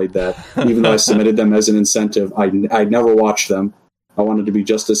before I played that. Even though I submitted them as an incentive, I never watched them. I wanted to be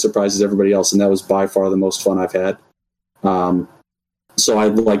just as surprised as everybody else, and that was by far the most fun I've had. So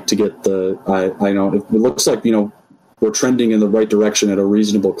I'd like to get I know it looks like, we're trending in the right direction at a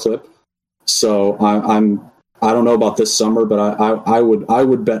reasonable clip. So I don't know about this summer, but I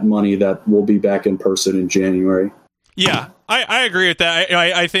would bet money that we'll be back in person in January. Yeah, I agree with that.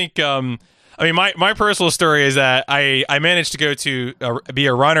 I think I mean, my personal story is that I managed to go to be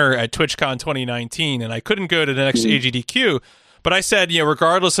a runner at TwitchCon 2019, and I couldn't go to the next AGDQ, but I said,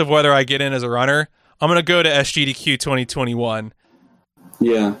 regardless of whether I get in as a runner, I'm going to go to SGDQ 2021.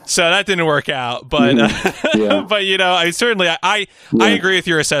 Yeah. So that didn't work out, but but I certainly I agree with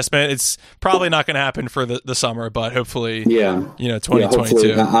your assessment. It's probably not going to happen for the summer, but hopefully 2022.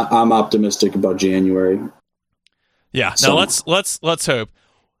 Hopefully, I'm optimistic about January. Yeah. Now let's hope.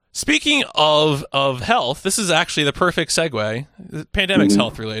 Speaking of health, this is actually the perfect segue. The pandemic's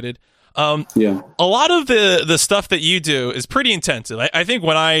health related. A lot of the stuff that you do is pretty intensive. I think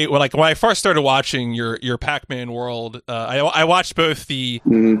when I first started watching your Pac-Man World, I watched both the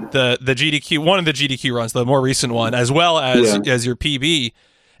GDQ, one of the GDQ runs, the more recent one, as well as your PB,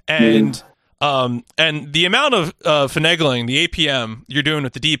 and the amount of finagling, the APM you're doing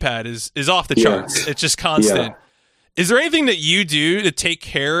with the D-pad is off the charts. It's just constant. Yeah. Is there anything that you do to take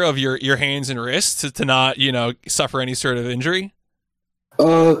care of your hands and wrists to not suffer any sort of injury?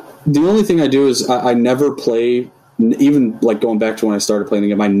 The only thing I do is I never play, even like going back to when I started playing the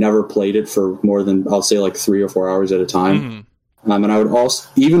game, I never played it for more than, I'll say, like 3 or 4 hours at a time. And I would also,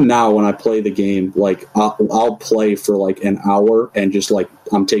 even now when I play the game, like I'll play for like an hour and just like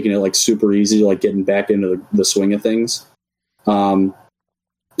I'm taking it like super easy, like getting back into the swing of things.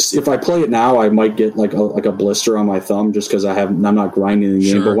 If I play it now, I might get like a blister on my thumb just because I'm not grinding the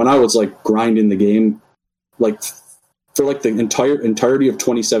game. Sure. But when I was like grinding the game, like for like the entirety of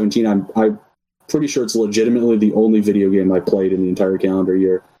 2017, I'm pretty sure it's legitimately the only video game I played in the entire calendar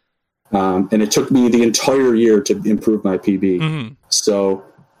year. And it took me the entire year to improve my PB. So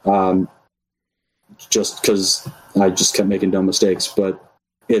just because I just kept making dumb mistakes. But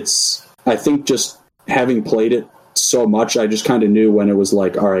I think just having played it so much, I just kind of knew when it was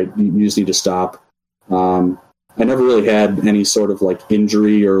like, all right, you just need to stop. I never really had any sort of like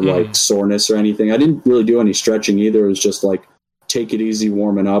injury or like soreness or anything. I didn't really do any stretching either. It was just like, take it easy,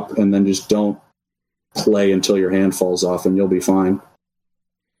 warming up, and then just don't play until your hand falls off and you'll be fine.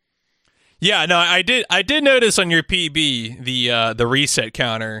 Yeah, no, I did notice on your PB the reset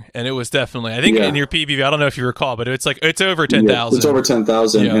counter, and it was definitely, I think in your PB, I don't know if you recall, but it's over 10,000. Yeah, it's over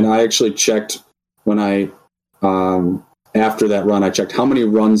 10,000, and I actually checked when after that run, I checked how many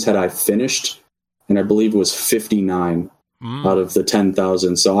runs had I finished, and I believe it was 59 out of the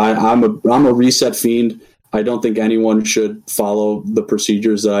 10,000. So I'm a reset fiend. I don't think anyone should follow the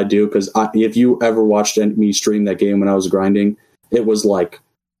procedures that I do, because if you ever watched me stream that game when I was grinding, it was like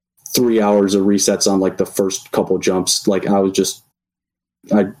 3 hours of resets on like the first couple jumps. Like I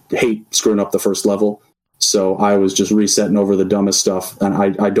hate screwing up the first level, so I was just resetting over the dumbest stuff,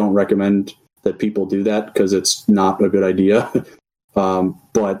 and I don't recommend that people do that because it's not a good idea.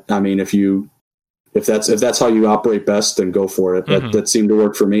 But I mean, if that's how you operate best, then go for it. That seemed to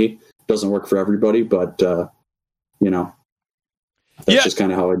work for me. Doesn't work for everybody, but that's just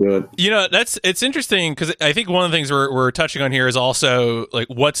kind of how I do it. It's interesting because I think one of the things we're touching on here is also like,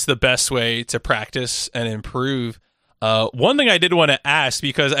 what's the best way to practice and improve? One thing I did want to ask,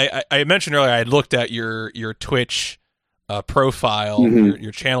 because I mentioned earlier, I had looked at your Twitch profile,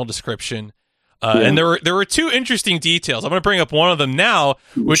 your channel description. And there were two interesting details. I'm going to bring up one of them now,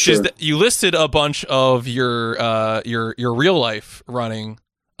 which is that you listed a bunch of your real life running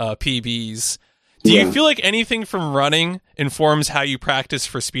PBs. Do you feel like anything from running informs how you practice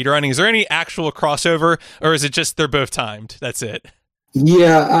for speedrunning? Is there any actual crossover, or is it just they're both timed? That's it.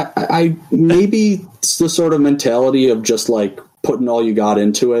 Yeah, I maybe it's the sort of mentality of just like putting all you got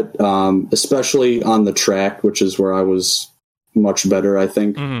into it, especially on the track, which is where I was much better, I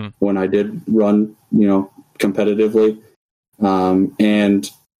think, when I did run, competitively.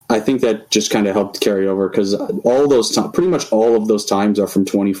 And I think that just kind of helped carry over, because pretty much all of those times are from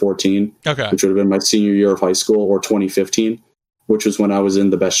 2014, which would have been my senior year of high school, or 2015, which was when I was in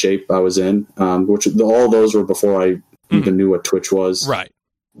the best shape I was in, which all those were before I even knew what Twitch was. Right.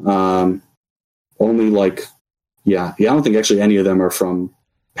 Only like, I don't think actually any of them are from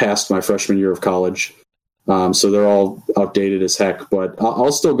past my freshman year of college. So they're all outdated as heck, but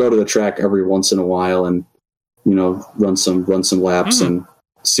I'll still go to the track every once in a while and, run some laps and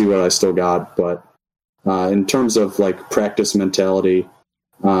see what I still got. But, in terms of like practice mentality,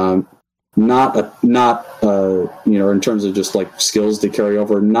 not in terms of just like skills to carry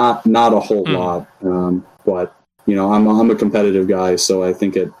over, not a whole lot. But, I'm a competitive guy, so I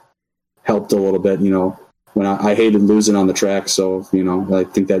think it helped a little bit, when I hated losing on the track. So, I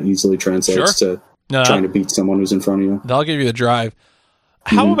think that easily translates to trying to beat someone who's in front of you. They'll give you the drive.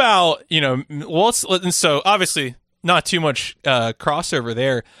 How about, so obviously not too much crossover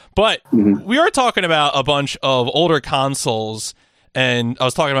there, but we are talking about a bunch of older consoles, and I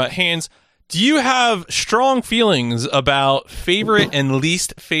was talking about hands. Do you have strong feelings about favorite and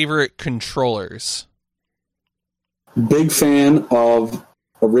least favorite controllers? Big fan of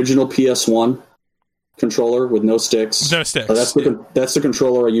original PS1 controller with no sticks. No sticks. That's the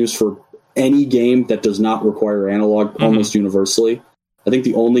controller I use for any game that does not require analog almost universally. I think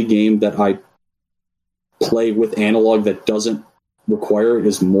the only game that I play with analog that doesn't require it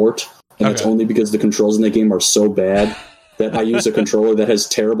is Mort, and it's only because the controls in the game are so bad that I use a controller that has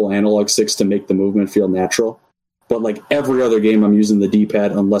terrible analog sticks to make the movement feel natural. But like every other game, I'm using the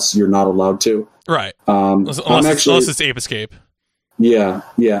D-pad unless you're not allowed to. Right. Unless it's Ape Escape. Yeah.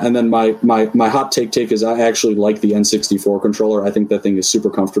 And then my hot take is I actually like the N64 controller. I think that thing is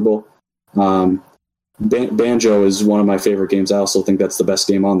super comfortable. Banjo is one of my favorite games. I also think that's the best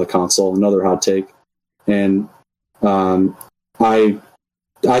game on the console. Another hot take. And I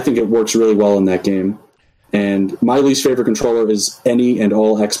think it works really well in that game. And my least favorite controller is any and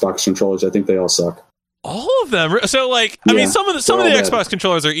all Xbox controllers. I think they all suck. All of them. So, like, I mean, some of the Xbox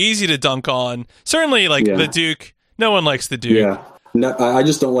controllers are easy to dunk on. Certainly, like the Duke. No one likes the Duke. Yeah, no, I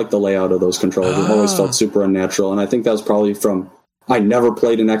just don't like the layout of those controllers. It always felt super unnatural, and I think that was probably from I never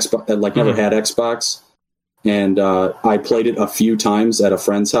played an Xbox, like never had Xbox, and I played it a few times at a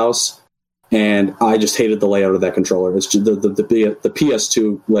friend's house, and I just hated the layout of that controller. It's just, the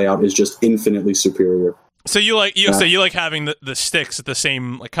PS2 layout is just infinitely superior. So you like having the sticks at the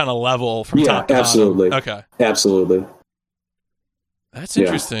same like kind of level from top to absolutely. bottom. Okay, absolutely. That's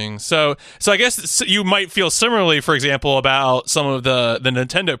interesting. So I guess you might feel similarly, for example, about some of the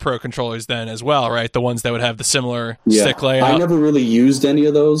Nintendo Pro controllers then as well, right? The ones that would have the similar stick layout. I never really used any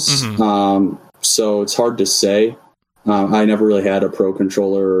of those, so it's hard to say. I never really had a Pro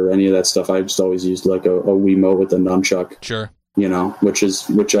controller or any of that stuff. I just always used like a Wiimote with a nunchuck. Sure. Which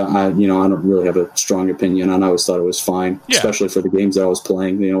I don't really have a strong opinion on. I always thought it was fine, especially for the games that I was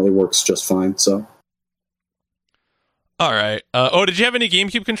playing. It works just fine. So, all right. Did you have any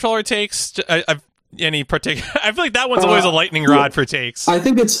GameCube controller takes? Any particular? I feel like that one's always a lightning rod for takes. I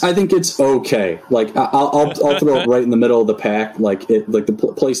think it's okay. Like I'll throw it right in the middle of the pack. Like the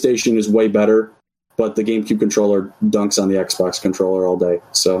PlayStation is way better, but the GameCube controller dunks on the Xbox controller all day.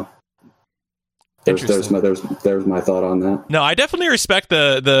 So. There's my thought on that. No, I definitely respect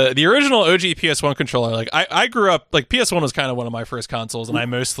the original OG PS1 controller. Like I grew up like PS1 was kind of one of my first consoles, and I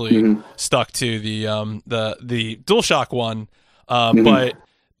mostly stuck to the DualShock one. But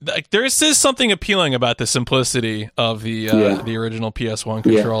like there is something appealing about the simplicity of the original PS1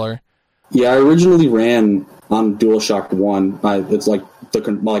 controller. Yeah, I originally ran on DualShock 1. It's like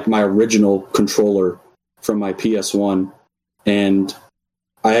my original controller from my PS1, and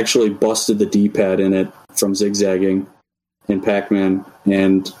I actually busted the D-pad in it from zigzagging in Pac-Man,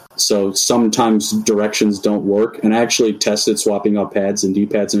 and so sometimes directions don't work. And I actually tested swapping out pads and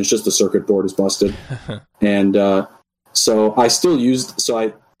D-pads, and it's just the circuit board is busted. And so I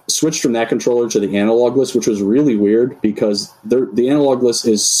switched from that controller to the analog list, which was really weird because the analog list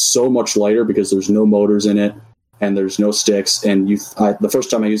is so much lighter because there's no motors in it. And there's no sticks, and the first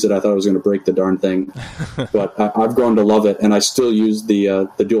time I used it, I thought I was going to break the darn thing. But I've grown to love it, and I still use the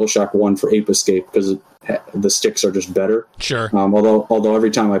DualShock 1 for Ape Escape because the sticks are just better. Sure. Although every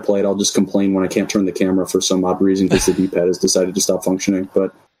time I play it, I'll just complain when I can't turn the camera for some odd reason because the D-pad has decided to stop functioning.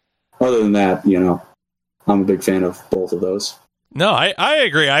 But other than that, I'm a big fan of both of those. No, I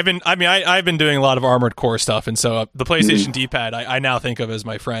agree. I've been doing a lot of Armored Core stuff, and so the PlayStation D-pad I now think of as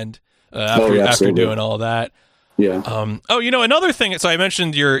my friend after doing all of that. Yeah. Another thing. So I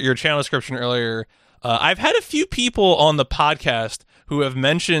mentioned your channel description earlier. I've had a few people on the podcast who have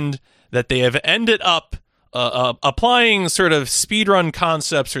mentioned that they have ended up applying sort of speedrun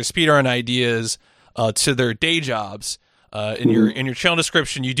concepts or speedrun ideas to their day jobs. In your channel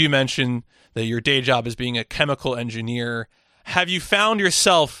description, you do mention that your day job is being a chemical engineer. Have you found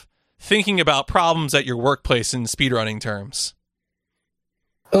yourself thinking about problems at your workplace in speedrunning terms?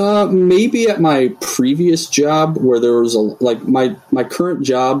 Maybe at my previous job where there was my current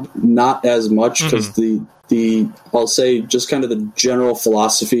job, not as much because I'll say just kind of the general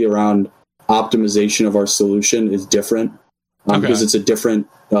philosophy around optimization of our solution is different because it's a different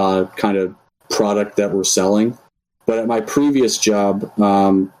kind of product that we're selling. But at my previous job,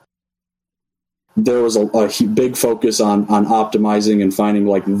 there was a big focus on optimizing and finding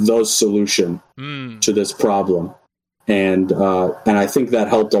like the solution to this problem. And I think that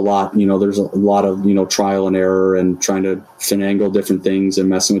helped a lot. There's a lot of, trial and error and trying to finagle different things and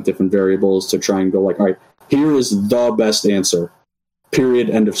messing with different variables to try and go like, all right, here is the best answer, period,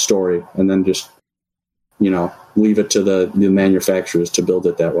 end of story. And then just, leave it to the manufacturers to build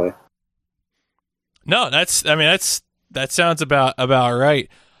it that way. No, that sounds about right.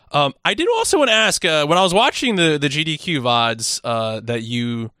 I did also want to ask, when I was watching the GDQ VODs that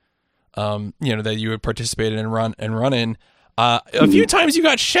you that you had participated in run in, a few times you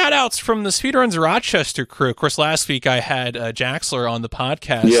got shout outs from the Speedruns Rochester crew. Of course, last week I had Jaxler on the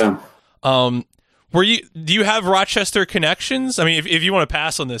podcast. Yeah. Do you have Rochester connections? I mean, if you want to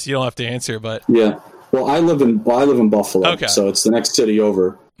pass on this, you don't have to answer, but yeah. Well, I live in Buffalo, okay. So it's the next city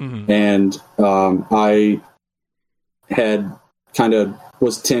over, and I had kind of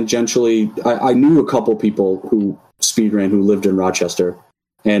was tangentially. I knew a couple people who speedran who lived in Rochester,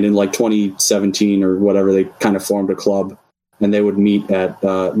 and in like 2017 or whatever, they kind of formed a club, and they would meet at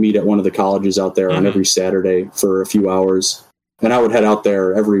one of the colleges out there on every Saturday for a few hours. And I would head out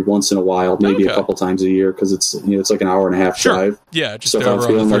there every once in a while, maybe a couple times a year, because it's like an hour and a half drive. Yeah, just so if I'm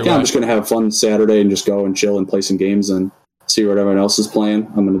feeling like I'm just going to have fun Saturday and just go and chill and play some games and see what everyone else is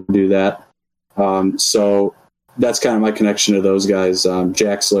playing, I'm going to do that. So that's kind of my connection to those guys.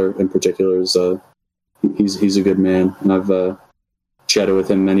 Jaxler in particular is he's a good man, and I've chatted with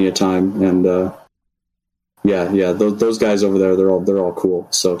him many a time. And yeah, those guys over there, they're all cool.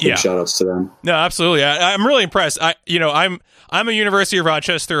 So big shout outs to them. No, absolutely. I'm really impressed. I'm a University of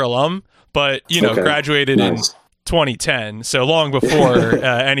Rochester alum, but graduated in 2010, so long before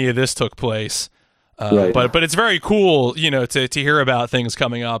any of this took place. Right. But it's very cool, to hear about things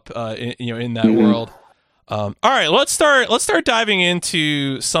coming up, in that world. All right, let's start diving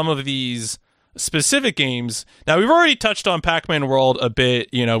into some of these specific games. Now, we've already touched on Pac-Man World a bit.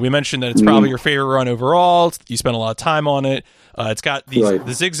 We mentioned that it's probably your favorite run overall. You spent a lot of time on it. It's got the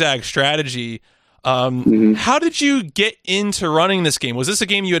zigzag strategy. How did you get into running this game? Was this a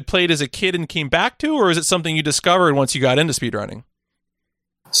game you had played as a kid and came back to, or is it something you discovered once you got into speedrunning?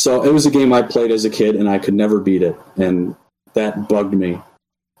 So it was a game I played as a kid, and I could never beat it, and that bugged me.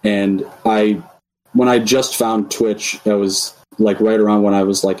 And when I just found Twitch, that was like right around when I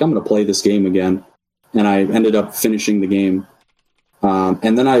was like, I'm going to play this game again, and I ended up finishing the game.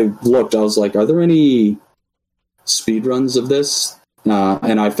 And then I looked, I was like, are there any speedruns of this?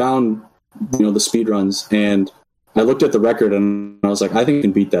 And I found the speed runs, and I looked at the record and I was like, I think I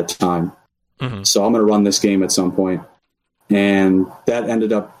can beat that time. So I'm going to run this game at some point. And that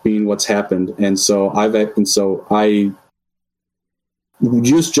ended up being what's happened. And so I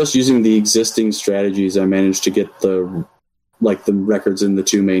just using the existing strategies, I managed to get the records in the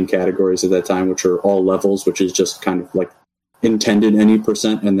two main categories at that time, which are all levels, which is just kind of like intended any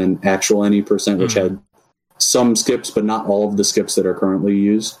percent, and then actual any percent, which had some skips, but not all of the skips that are currently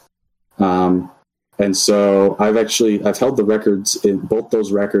used. And so I've held the records in both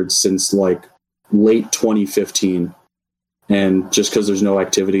those records since like late 2015, and just because there's no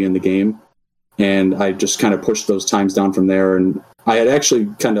activity in the game, and I just kind of pushed those times down from there. And I had actually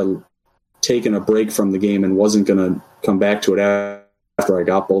kind of taken a break from the game and wasn't going to come back to it after I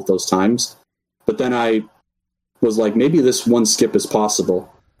got both those times. But then I was like, maybe this one skip is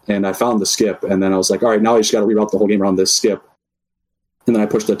possible. And I found the skip, and then I was like, all right, now I just got to reroute the whole game around this skip. And then I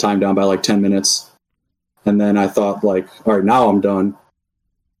pushed the time down by like 10 minutes. And then I thought, like, all right, now I'm done.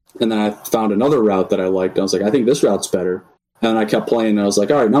 And then I found another route that I liked. I was like, I think this route's better. And then I kept playing, and I was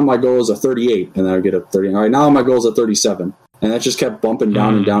like, all right, now my goal is a 38. And then I get a 30. All right, now my goal is a 37. And that just kept bumping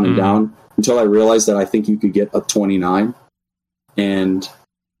down and down and down until I realized that I think you could get a 29. And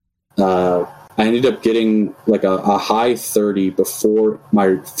I ended up getting like a high 30 before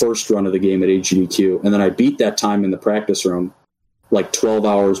my first run of the game at AGDQ. And then I beat that time in the practice room like 12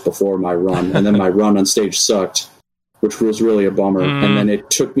 hours before my run. And then my run on stage sucked, which was really a bummer. And then it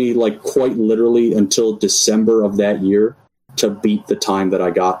took me like quite literally until December of that year to beat the time that I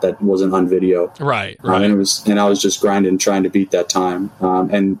got that wasn't on video. Right. And I was just grinding, trying to beat that time.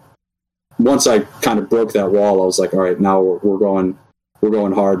 And once I kind of broke that wall, I was like, all right, now we're going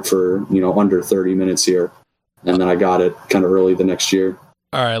hard for, under 30 minutes here. And then I got it kind of early the next year.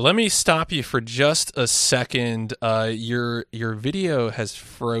 All right, let me stop you for just a second. Your video has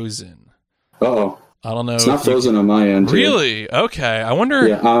frozen. Uh-oh. I don't know. It's not frozen on my end. Really? Okay. I wonder.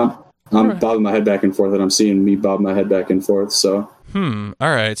 Yeah, I'm bobbing my head back and forth, and I'm seeing me bob my head back and forth. So. All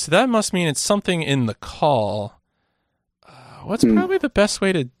right. So that must mean it's something in the call. What's probably the best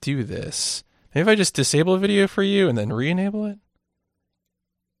way to do this? Maybe if I just disable a video for you and then re-enable it.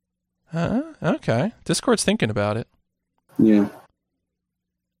 Okay. Discord's thinking about it. Yeah.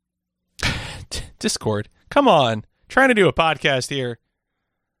 Discord. Come on. Trying to do a podcast here.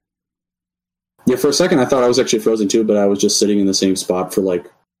 Yeah, for a second I thought I was actually frozen too, but I was just sitting in the same spot for like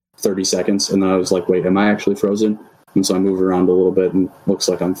 30 seconds, and then I was like, wait, am I actually frozen? And so I moved around a little bit, and looks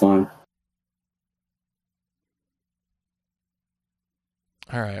like I'm fine.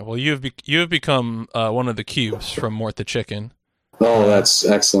 All right. Well, you have become one of the cubes from Mort the Chicken. Oh, that's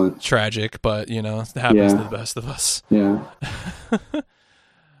excellent. Tragic, but it happens to the best of us. Yeah.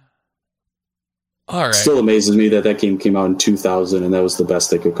 All right. Still amazes me that game came out in 2000 and that was the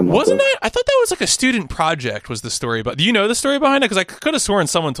best they could come up with. Wasn't it? I thought that was like a student project was the story, but do you know the story behind it? Because I could have sworn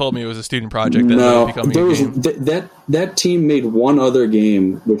someone told me it was a student project. No, that team made one other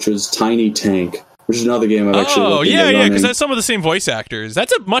game, which was Tiny Tank, which is another game I've actually looked into running. Because that's some of the same voice actors.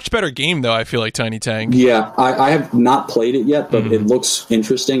 That's a much better game, though, I feel like, Tiny Tank. Yeah, I have not played it yet, but it looks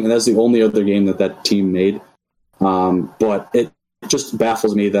interesting, and that's the only other game that team made. But it just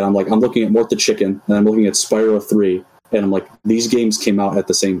baffles me that I'm looking at Mort the Chicken, and I'm looking at Spyro 3, and I'm like, these games came out at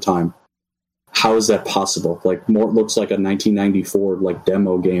the same time. How is that possible? Like, Mort looks like a 1994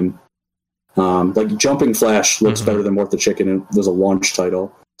 demo game. Jumping Flash looks better than Mort the Chicken, and it was a launch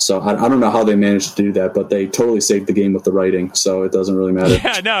title. So I don't know how they managed to do that, but they totally saved the game with the writing, so it doesn't really matter.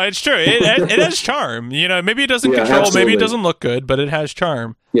 Yeah, no, it's true. It has charm. Maybe it doesn't control, absolutely. Maybe it doesn't look good, but it has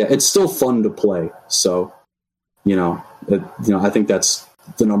charm. Yeah, it's still fun to play. So, I think that's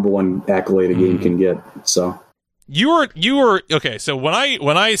the number one accolade a game can get. So you were okay. So when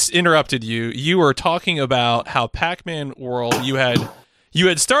I interrupted you, you were talking about how Pac-Man World you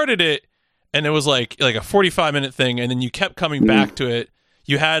had started it, and it was like a 45-minute thing, and then you kept coming back to it.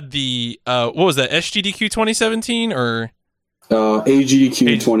 You had the what was that, SGDQ 2017 or AGDQ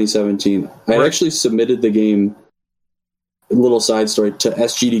 2017? I had actually submitted the game. A little side story to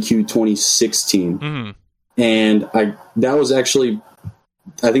SGDQ 2016, and I think that was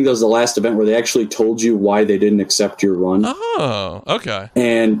the last event where they actually told you why they didn't accept your run. Oh, okay.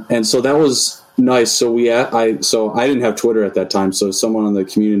 And so that was nice. So I didn't have Twitter at that time, so someone on the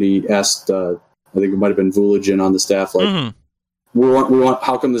community asked. I think it might have been Vooligen on the staff, we want.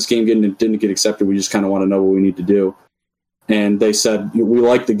 How come this game didn't get accepted? We just kind of want to know what we need to do. And they said, we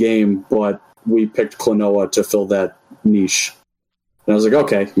like the game, but we picked Klonoa to fill that niche. And I was like,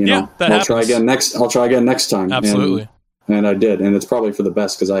 okay, I'll try again next time. Absolutely. And I did, and it's probably for the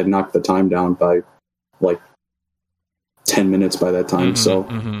best because I had knocked the time down by 10 minutes by that time. So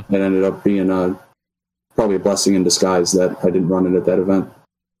it ended up being probably a blessing in disguise that I didn't run it at that event.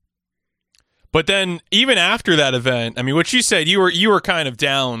 But then, even after that event, I mean, what you said, you were kind of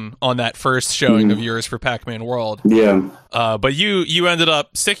down on that first showing of yours for Pac-Man World. Yeah. But you ended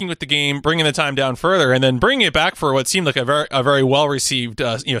up sticking with the game, bringing the time down further, and then bringing it back for what seemed like a very well received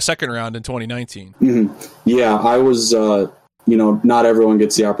second round in 2019. Yeah, I was. Not everyone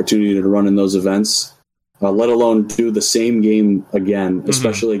gets the opportunity to run in those events, let alone do the same game again,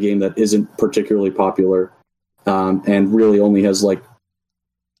 especially a game that isn't particularly popular, and really only has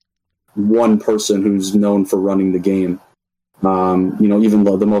one person who's known for running the game. Even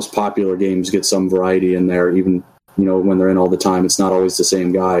though the most popular games get some variety in there, even, when they're in all the time, it's not always the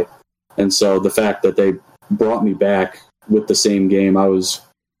same guy. And so the fact that they brought me back with the same game, I was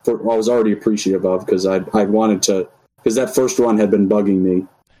already appreciative of, because I'd wanted to, because that first run had been bugging me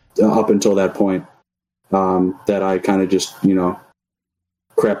up until that point, that I kind of just,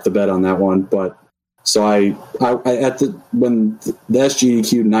 crapped the bed on that one. But so when the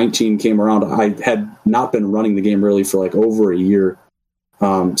SGDQ 19 came around, I had not been running the game really for over a year,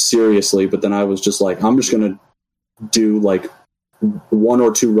 seriously. But then I was just I'm just going to do 1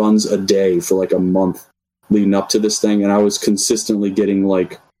 or 2 runs a day for a month leading up to this thing. And I was consistently getting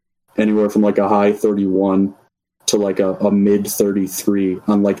anywhere from a high 31 to a mid 33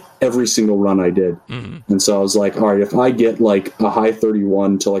 on every single run I did. And so I was like, all right, if I get a high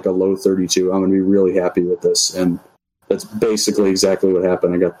 31 to a low 32, I'm going to be really happy with this. And that's basically exactly what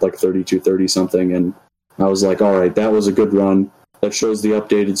happened. I got 32, 30 something. And I was like, all right, that was a good run. That shows the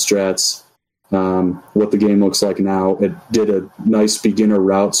updated strats, what the game looks like now. It did a nice beginner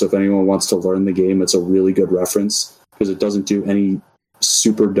route. So if anyone wants to learn the game, it's a really good reference because it doesn't do any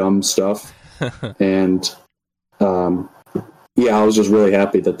super dumb stuff. And, I was just really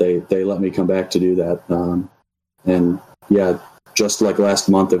happy that they let me come back to do that. And yeah, just last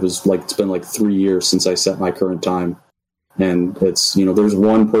month, it was it's been 3 years since I set my current time. And it's, there's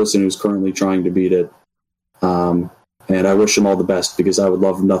one person who's currently trying to beat it. And I wish him all the best because I would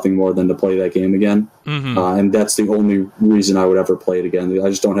love nothing more than to play that game again. And that's the only reason I would ever play it again. I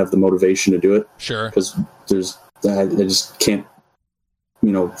just don't have the motivation to do it. Sure. Because I just can't,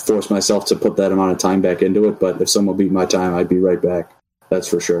 force myself to put that amount of time back into it. But if someone beat my time, I'd be right back. That's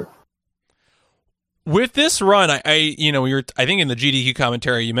for sure. With this run, I think in the GDQ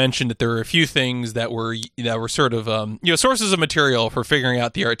commentary, you mentioned that there were a few things that were sort of, sources of material for figuring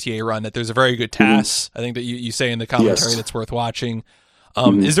out the RTA run, that there's a very good TAS, I think that you say in the commentary, that's worth watching.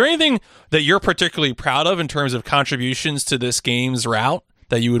 Is there anything that you're particularly proud of in terms of contributions to this game's route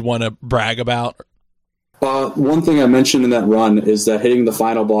that you would want to brag about? One thing I mentioned in that run is that hitting the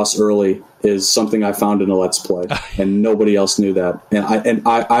final boss early is something I found in a Let's Play, and nobody else knew that. And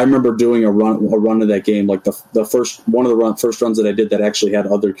I remember doing a run of that game, like the first runs that I did that actually had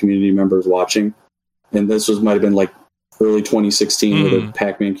other community members watching, and this might have been like early 2016, where the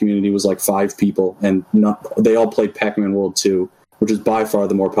Pac-Man community was like 5 people, and they all played Pac-Man World 2, which is by far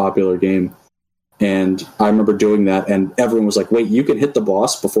the more popular game. And I remember doing that, and everyone was like, wait, you can hit the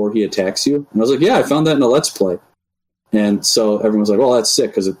boss before he attacks you? And I was like, yeah, I found that in a Let's Play. And so everyone was like, well, that's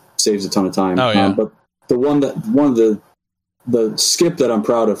sick, because it saves a ton of time. Oh, yeah. But the skip that I'm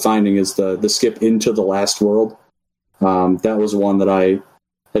proud of finding is the skip into the last world. That was one that I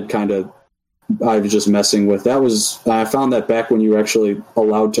was just messing with. I found that back when you were actually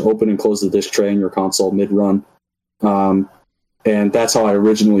allowed to open and close the disc tray in your console mid-run. And that's how I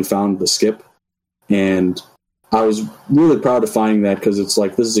originally found the skip. And I was really proud of finding that, because it's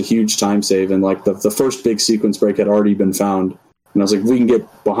like, this is a huge time save, and like the first big sequence break had already been found. And I was like, if we can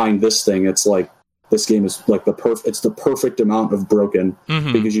get behind this thing, it's like, this game is like it's the perfect amount of broken,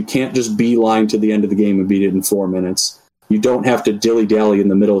 because you can't just beeline to the end of the game and beat it in 4 minutes. You don't have to dilly-dally in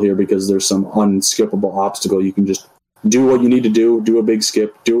the middle here because there's some unskippable obstacle. You can just do what you need to do a big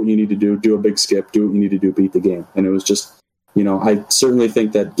skip, do what you need to do a big skip, do what you need to do, beat the game. And it was just, I certainly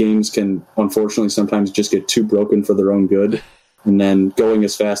think that games can, unfortunately, sometimes just get too broken for their own good, and then going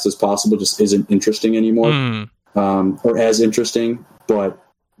as fast as possible just isn't interesting anymore, or as interesting. But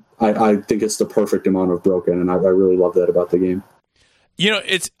I think it's the perfect amount of broken, and I really love that about the game.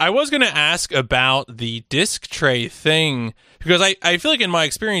 I was going to ask about the disc tray thing, because I feel like in my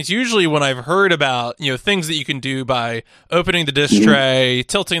experience, usually when I've heard about, things that you can do by opening the disc tray,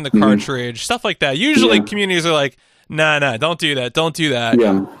 tilting the cartridge, stuff like that, usually communities are like, nah, don't do that.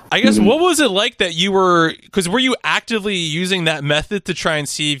 Yeah. I guess, what was it like that were you actively using that method to try and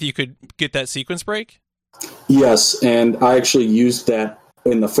see if you could get that sequence break? Yes, and I actually used that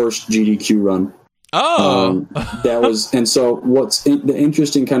in the first GDQ run. Oh, that was, and so the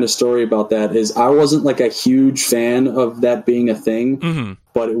interesting kind of story about that is I wasn't like a huge fan of that being a thing,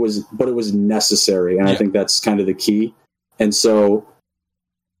 but it was necessary, and I think that's kind of the key. And so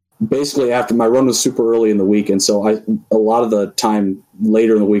basically, after my run was super early in the week, and so a lot of the time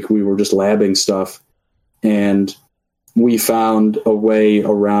later in the week we were just labbing stuff, and we found a way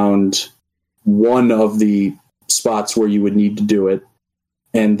around one of the spots where you would need to do it,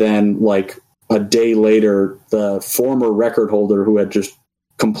 and then like a day later, the former record holder who had just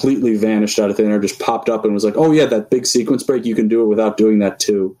completely vanished out of thin air just popped up and was like, oh yeah, that big sequence break, you can do it without doing that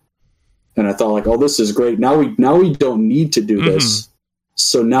too. And I thought like, oh, this is great. Now we don't need to do this.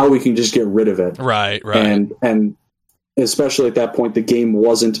 So now we can just get rid of it. Right. And especially at that point, the game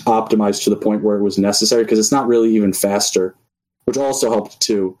wasn't optimized to the point where it was necessary, because it's not really even faster, which also helped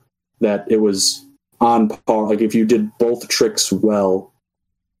too, that it was on par. Like if you did both tricks well,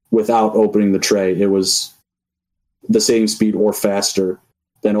 without opening the tray, it was the same speed or faster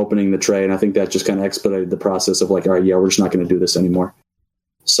than opening the tray. And I think that just kind of expedited the process of like, all right, yeah, we're just not going to do this anymore.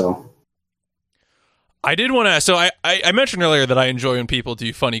 So I did want to, I mentioned earlier that I enjoy when people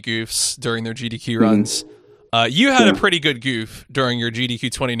do funny goofs during their GDQ runs. You had a pretty good goof during your GDQ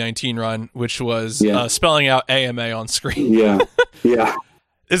 2019 run, which was spelling out AMA on screen. Yeah.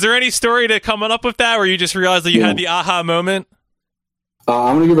 Is there any story to coming up with that, where you just realized that you had the aha moment?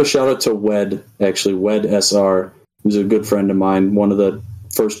 I'm going to give a shout out to Wed, actually, Wed SR, who's a good friend of mine, one of the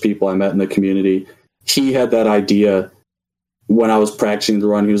first people I met in the community. He had that idea when I was practicing the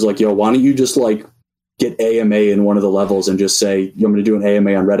run. He was like, yo, why don't you just like get AMA in one of the levels and just say, I'm going to do an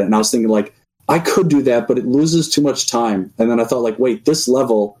AMA on Reddit. And I was thinking like, I could do that, but it loses too much time. And then I thought like, wait, this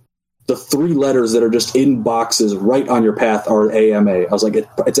level, the 3 letters that are just in boxes right on your path are AMA. I was like,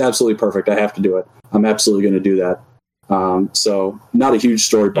 it's absolutely perfect. I have to do it. I'm absolutely going to do that. So not a huge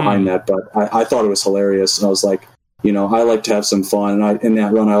story behind that, but I thought it was hilarious. And I was like, I like to have some fun. And in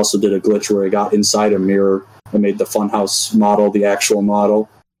that run, I also did a glitch where I got inside a mirror and made the Funhouse model, the actual model.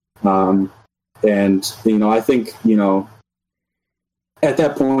 And, I think, at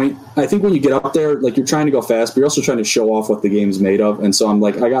that point, I think when you get up there, like you're trying to go fast, but you're also trying to show off what the game's made of. And so I'm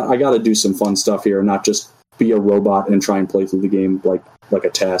like, I got to do some fun stuff here, not just be a robot and try and play through the game like a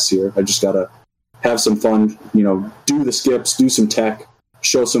task here. I just got to have some fun, do the skips, do some tech,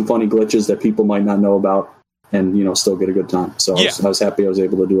 show some funny glitches that people might not know about, and, still get a good time. So I was happy I was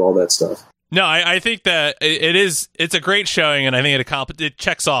able to do all that stuff. No, I think that it's a great showing, and I think it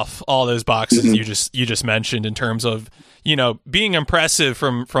checks off all those boxes you just mentioned in terms of, being impressive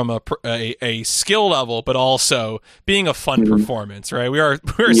from a skill level, but also being a fun performance, right? We're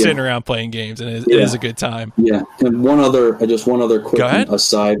sitting around playing games, and it is a good time. Yeah. And one other quick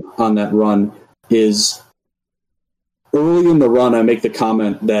aside on that run is early in the run, I make the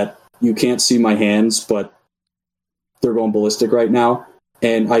comment that you can't see my hands, but they're going ballistic right now.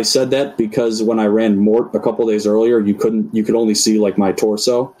 And I said that because when I ran Mort a couple days earlier, you could only see like my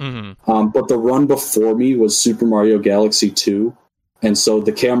torso. Mm-hmm. But the run before me was Super Mario Galaxy 2. And so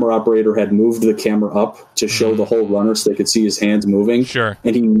the camera operator had moved the camera up to show the whole runner so they could see his hands moving. Sure.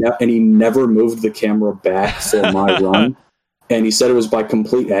 And he never moved the camera back for my run. And he said it was by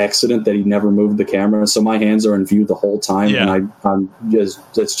complete accident that he never moved the camera. So my hands are in view the whole time. Yeah. And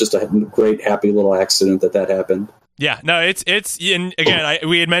it's just a great, happy little accident that happened. Yeah, no, it's and again,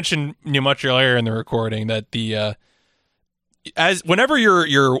 we had mentioned much earlier in the recording that the as whenever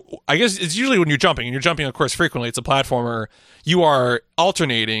you're I guess it's usually when you're jumping, and you're jumping, of course, frequently. It's a platformer. You are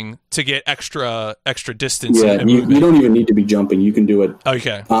alternating to get extra distance. Yeah, you don't even need to be jumping. You can do it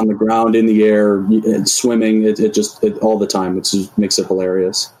on the ground, in the air, swimming. It all the time. It just makes it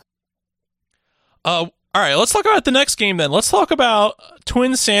hilarious. All right, let's talk about the next game then. Let's talk about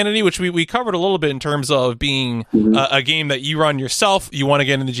Twinsanity, which we covered a little bit in terms of being a game that you run yourself. You want to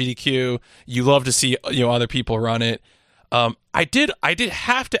get in the GDQ. You love to see other people run it. I did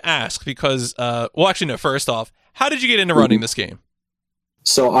have to ask because actually no. First off, how did you get into running this game?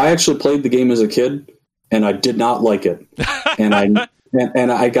 So I actually played the game as a kid, and I did not like it, and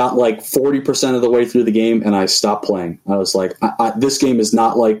I got like 40% of the way through the game, and I stopped playing. I was like, this game is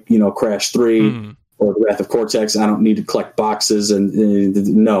not like Crash 3. Or Wrath of Cortex. I don't need to collect boxes, and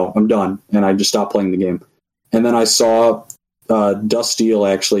no, I'm done. And I just stopped playing the game. And then I saw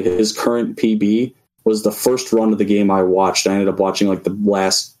Dusteel, actually, his current PB was the first run of the game I watched. I ended up watching like the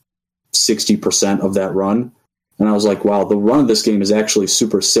last 60% of that run. And I was like, wow, the run of this game is actually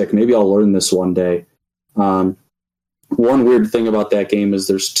super sick. Maybe I'll learn this one day. One weird thing about that game is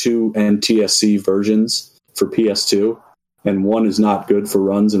there's 2 NTSC versions for PS2, and one is not good for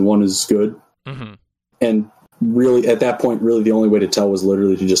runs and one is good. Mm-hmm. And really, at that point, really the only way to tell was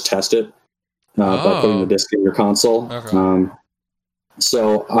literally to just test it by putting the disc in your console. Okay.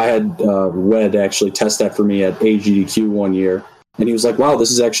 So I had Wed actually test that for me at AGDQ one year, and he was like, wow, this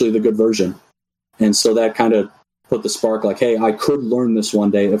is actually the good version. And so that kind of put the spark, like, hey, I could learn this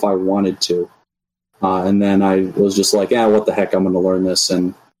one day if I wanted to. And then I was just like, what the heck, I'm going to learn this.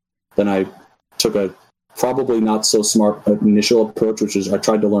 And then I took a probably not so smart initial approach, which is I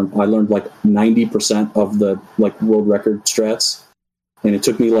learned like 90% of the like world record strats, and it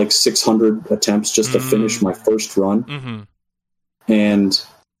took me like 600 attempts just to finish my first run. Mm-hmm.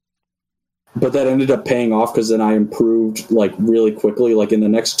 But that ended up paying off because then I improved like really quickly. Like in the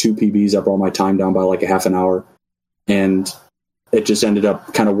next 2 PBs, I brought my time down by like a half an hour, and it just ended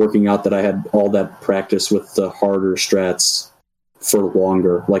up kind of working out that I had all that practice with the harder strats for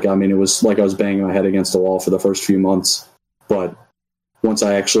longer. Like, I mean, it was like I was banging my head against a wall for the first few months, but once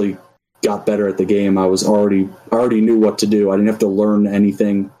I actually got better at the game, I already knew what to do. I didn't have to learn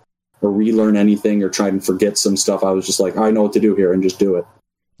anything or relearn anything or try and forget some stuff. I was just like, I know what to do here, and just do it.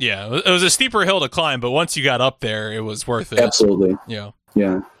 Yeah, it was a steeper hill to climb, but once you got up there, it was worth it. Absolutely.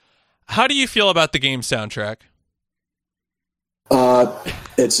 Yeah. How do you feel about the game soundtrack?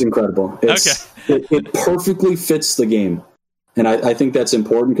 It's incredible. It perfectly fits the game. And I think that's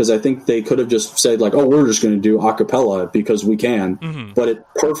important because I think they could have just said like, oh, we're just going to do a cappella because we can. Mm-hmm. But it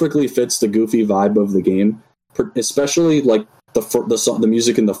perfectly fits the goofy vibe of the game, especially like the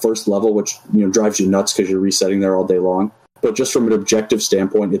music in the first level, which drives you nuts because you're resetting there all day long. But just from an objective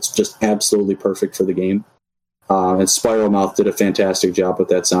standpoint, it's just absolutely perfect for the game. And Spiral Mouth did a fantastic job with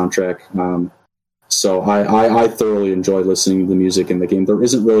that soundtrack. So I thoroughly enjoy listening to the music in the game. There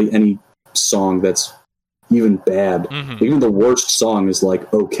isn't really any song that's even bad. Mm-hmm. Even the worst song is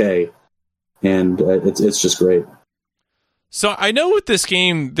like okay, and it's just great. So I know with this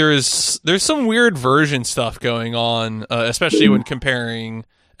game there's some weird version stuff going on, especially when comparing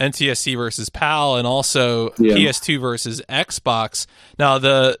NTSC versus PAL and also PS2 versus Xbox. Now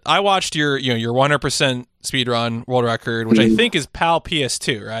I watched your 100% speedrun world record, which I think is PAL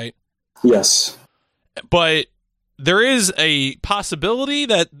PS2, right? Yes. But there is a possibility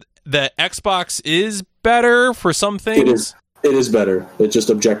that Xbox is better for some things. It is better. It just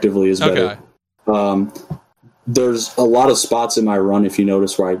objectively is better. Okay. There's a lot of spots in my run, if you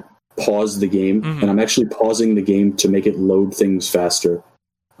notice, where I pause the game, and I'm actually pausing the game to make it load things faster.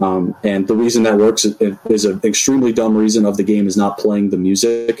 And the reason that works is an extremely dumb reason of the game is not playing the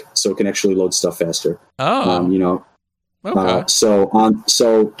music, so it can actually load stuff faster. Oh. Okay.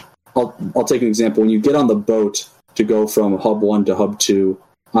 So I'll take an example. When you get on the boat to go from hub 1 to hub 2,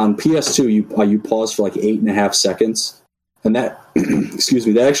 on PS2 you pause for like 8.5 seconds, and that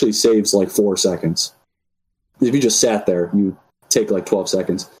that actually saves like 4 seconds. If you just sat there, you take like 12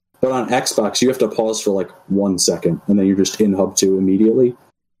 seconds. But on Xbox, you have to pause for like 1 second, and then you're just in Hub 2 immediately.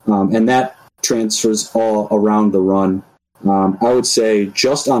 And that transfers all around the run. I would say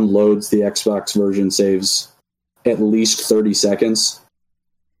just on loads, the Xbox version saves at least 30 seconds.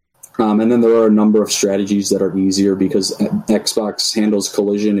 And then there are a number of strategies that are easier because Xbox handles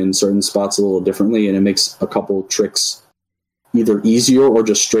collision in certain spots a little differently, and it makes a couple tricks either easier or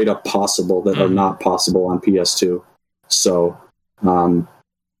just straight up possible that are not possible on PS2. So,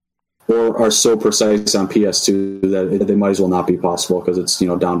 or are so precise on PS2 that they might as well not be possible because it's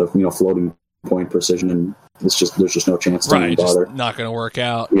down to floating point precision, and there's just no chance to even bother. Just not going to work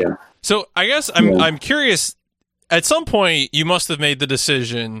out. Yeah. So I guess I'm curious. At some point, you must have made the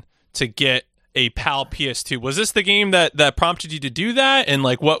decision to get a PAL PS2. Was this the game that prompted you to do that? And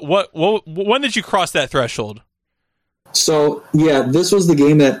like, what when did you cross that threshold? So yeah, this was the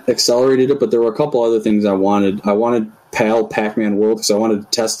game that accelerated it, but there were a couple other things I wanted. I wanted PAL Pac-Man World because I wanted to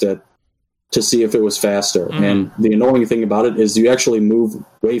test it to see if it was faster. And the annoying thing about it is you actually move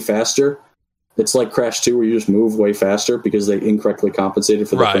way faster. It's like Crash 2 where you just move way faster because they incorrectly compensated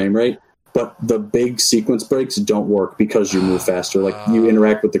for the frame rate. But the big sequence breaks don't work because you move faster. Like, you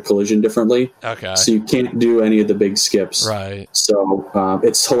interact with the collision differently. Okay. So you can't do any of the big skips. Right. So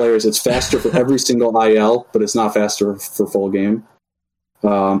it's hilarious. It's faster for every single IL, but it's not faster for full game.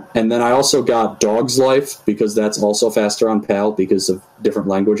 And then I also got Dog's Life because that's also faster on PAL because of different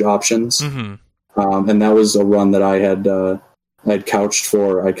language options. And that was a run that I had couched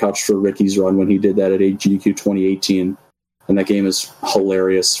for. I couched for Ricky's run when he did that at AGDQ 2018. And that game is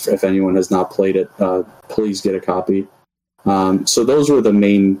hilarious. If anyone has not played it, please get a copy. So those were the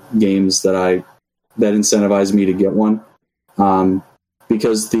main games that incentivized me to get one.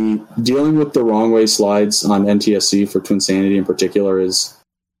 Because the dealing with the wrong way slides on NTSC for Twinsanity in particular is,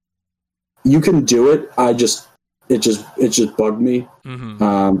 you can do it. It just bugged me.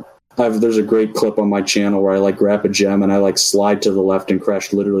 There's a great clip on my channel where I grab a gem and I slide to the left, and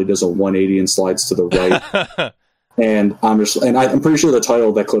Crash literally does a 180 and slides to the right. And I'm pretty sure the title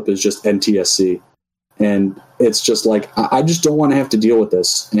of that clip is just NTSC. And it's just I just don't want to have to deal with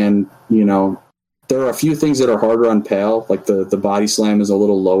this. And, there are a few things that are harder on PAL, like the body slam is a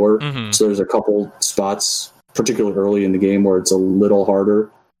little lower. So there's a couple spots, particularly early in the game, where it's a little harder.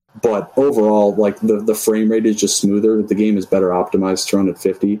 But overall, the frame rate is just smoother. The game is better optimized to run at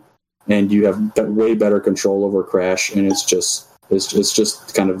 50. And you have way better control over Crash. And it's just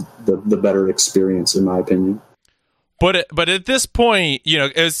kind of the better experience, in my opinion. But at this point, I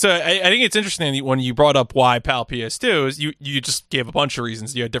think it's interesting when you brought up why PAL PS2 is you just gave a bunch of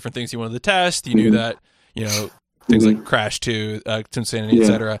reasons. You had different things you wanted to test. You knew that things like Crash 2, Twinsanity,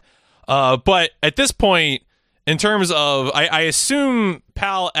 etc. But at this point, in terms of, I assume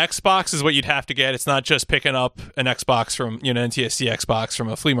PAL Xbox is what you'd have to get. It's not just picking up an Xbox from NTSC Xbox from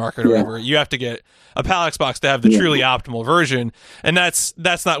a flea market or whatever. You have to get a PAL Xbox to have the truly optimal version, and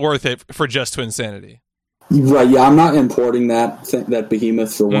that's not worth it for just Twinsanity. Right, yeah, I'm not importing that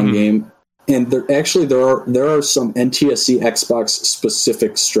behemoth for one game. And there are some NTSC Xbox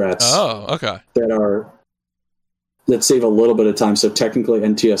specific strats. Oh, okay. That save a little bit of time. So technically,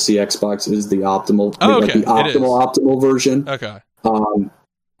 NTSC Xbox is the optimal, optimal version. Okay.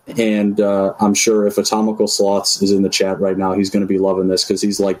 And I'm sure if Atomical Sloths is in the chat right now, he's going to be loving this because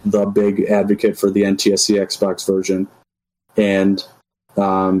he's the big advocate for the NTSC Xbox version, and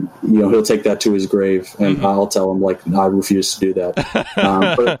he'll take that to his grave, and I'll tell him I refuse to do that.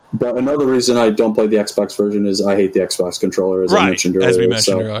 But another reason I don't play the Xbox version is I hate the Xbox controller, as I mentioned earlier. As we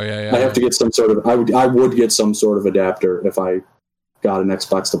mentioned earlier, I have to get some sort of. I would get some sort of adapter if I got an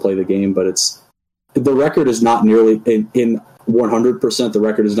Xbox to play the game, but the record is not nearly in 100%. The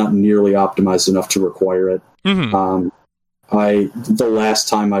record is not nearly optimized enough to require it. The last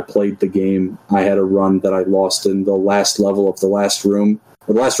time I played the game, I had a run that I lost in the last level of the last room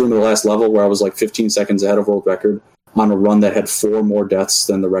of the last level, where I was 15 seconds ahead of world record on a run that had 4 more deaths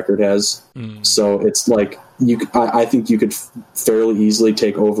than the record has. So it's I think you could fairly easily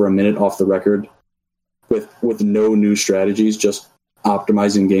take over a minute off the record with no new strategies, just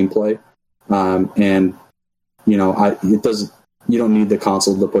optimizing gameplay. And it doesn't. You don't need the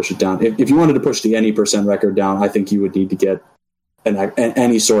console to push it down. If you wanted to push the any % record down, I think you would need to get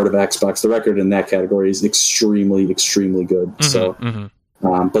any sort of Xbox. The record in that category is extremely, extremely good.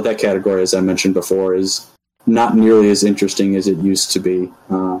 But that category, as I mentioned before, is not nearly as interesting as it used to be.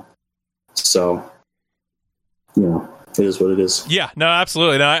 It is what it is. Yeah, no,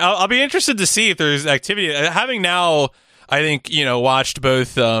 absolutely. No, I'll be interested to see if there's activity. Having now, I think, watched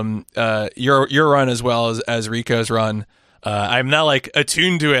both your run as well as Rico's run. I'm not like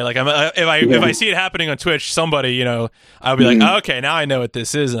attuned to it. Like if I see it happening on Twitch, somebody, you know, I'll be like, oh, okay, now I know what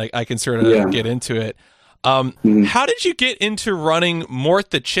this is, and I can sort of get into it. How did you get into running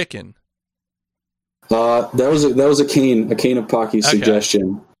Mort the Chicken? That was a Kane of Pocky's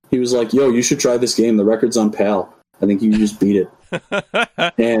suggestion. He was like, "Yo, you should try this game. The record's on PAL. I think you just beat it."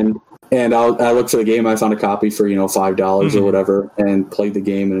 and I looked for the game. I found a copy for $5 or whatever, and played the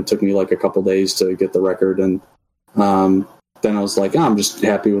game. And it took me like a couple days to get the record. And then I was like, I'm just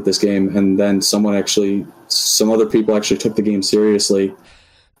happy with this game. And then some other people actually took the game seriously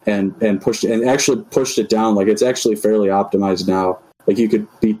and pushed it down. Like, it's actually fairly optimized now. Like, you could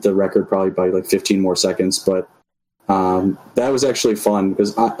beat the record probably by like 15 more seconds, but that was actually fun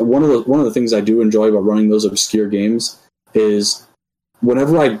because one of the things I do enjoy about running those obscure games is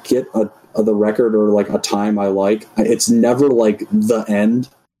whenever I get the record or like a time I like, it's never like the end.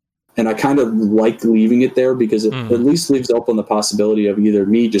 And I kind of like leaving it there because it at least leaves open the possibility of either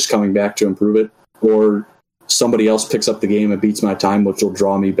me just coming back to improve it, or somebody else picks up the game and beats my time, which will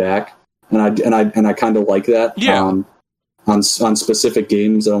draw me back. And I kind of like that. Yeah. On specific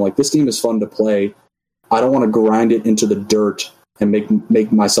games, and I'm like, this game is fun to play. I don't want to grind it into the dirt and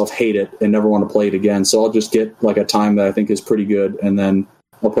make myself hate it and never want to play it again. So I'll just get like a time that I think is pretty good, and then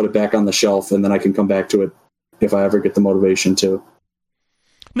I'll put it back on the shelf, and then I can come back to it if I ever get the motivation to.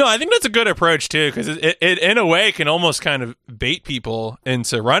 No, I think that's a good approach too, because it in a way can almost kind of bait people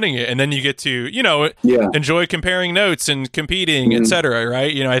into running it, and then you get to enjoy comparing notes and competing, etc.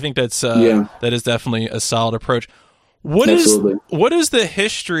 Right? I think that is definitely a solid approach. What is the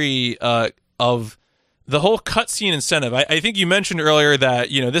history of the whole cutscene incentive? I think you mentioned earlier that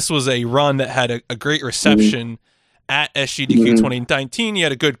this was a run that had a great reception at SGDQ 2019. You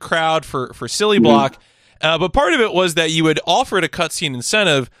had a good crowd for Silly Block. But part of it was that you would offer it a cutscene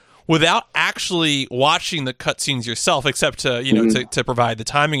incentive without actually watching the cutscenes yourself, except to to provide the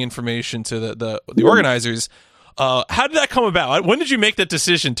timing information to the organizers. How did that come about? When did you make that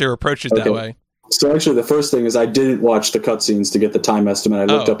decision to approach it that way? So actually, the first thing is I didn't watch the cutscenes to get the time estimate.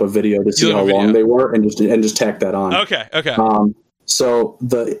 I looked up a video to see how long they were and just tacked that on. Okay. So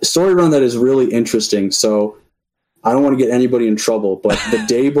the story run that is really interesting. So I don't want to get anybody in trouble, but the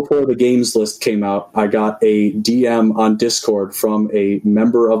day before the games list came out, I got a DM on Discord from a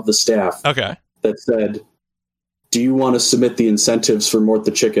member of the staff that said, "Do you want to submit the incentives for Mort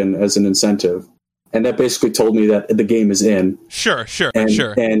the Chicken as an incentive?" And that basically told me that the game is in. Sure.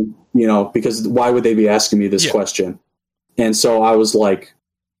 And because why would they be asking me this question? And so I was like,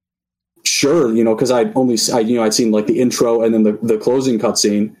 sure, because I'd seen like the intro and then the closing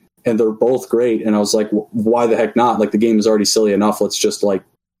cutscene, and they're both great. And I was like, why the heck not? Like, the game is already silly enough. Let's just like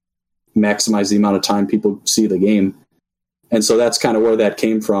maximize the amount of time people see the game. And so that's kind of where that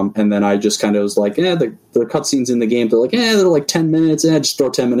came from. And then I just kind of was like, the cutscenes in the game, they're like, they're like 10 minutes. Just throw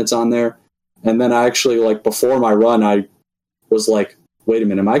 10 minutes on there. And then I actually, like, before my run, I was like, wait a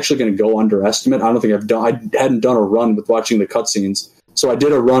minute, am I actually going to go under estimate? I don't think I hadn't done a run with watching the cutscenes. So I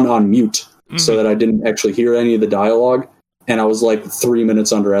did a run on mute so that I didn't actually hear any of the dialogue. And I was like 3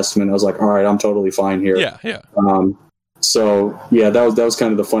 minutes under estimate. I was like, all right, I'm totally fine here. Yeah. So yeah, that was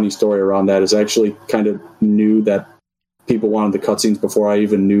kind of the funny story around that, is I actually kind of knew that people wanted the cutscenes before I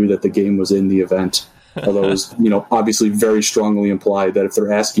even knew that the game was in the event. Although it was, obviously very strongly implied that if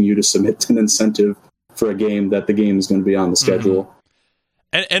they're asking you to submit an incentive for a game, that the game is going to be on the schedule.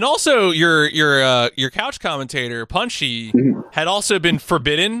 And also your couch commentator Punchy had also been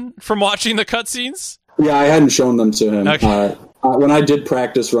forbidden from watching the cutscenes. Yeah, I hadn't shown them to him. Okay. When I did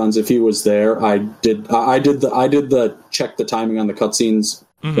practice runs, if he was there, I did the check the timing on the cutscenes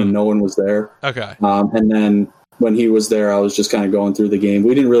when no one was there. Okay. And then when he was there, I was just kind of going through the game.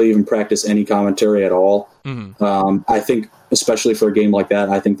 We didn't really even practice any commentary at all. I think, especially for a game like that,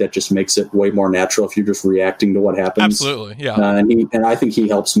 I think that just makes it way more natural if you're just reacting to what happens. Absolutely, yeah. And I think he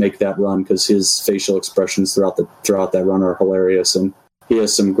helps make that run because his facial expressions throughout that run are hilarious, and he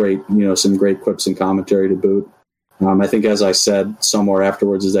has some great quips and commentary to boot. I think, as I said somewhere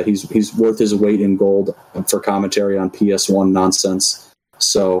afterwards, is that he's worth his weight in gold for commentary on PS1 nonsense.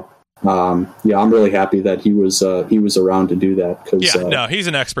 So. I'm really happy that he was around to do that. He's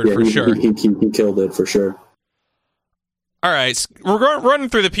an expert for sure. He killed it for sure. All right, we're running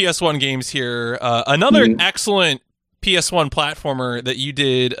through the PS1 games here. Another excellent PS1 platformer that you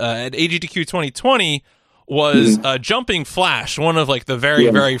did at AGDQ 2020 was Jumping Flash, one of like the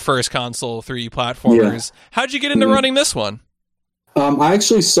very first console 3D platformers. How'd you get into running this one? I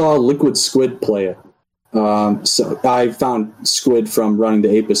actually saw Liquid Squid play it. So I found Squid from running the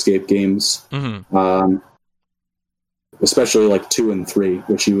Ape Escape games, especially like 2 and 3,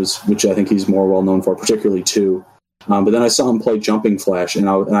 which I think he's more well known for, particularly 2. But then I saw him play Jumping Flash, and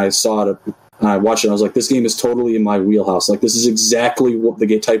I saw it, and I watched it, and I was like, this game is totally in my wheelhouse. Like, this is exactly what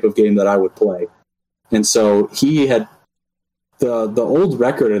the type of game that I would play. And so he had the old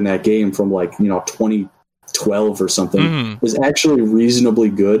record in that game from 2012 or something was actually reasonably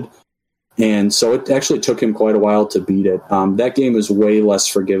good. And so it actually took him quite a while to beat it. That game is way less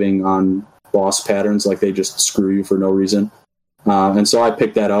forgiving on boss patterns, like they just screw you for no reason. And so I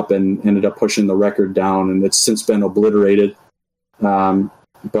picked that up and ended up pushing the record down, and it's since been obliterated. But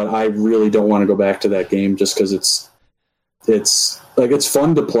I really don't want to go back to that game just because it's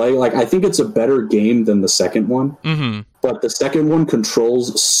fun to play. Like, I think it's a better game than the second one, but the second one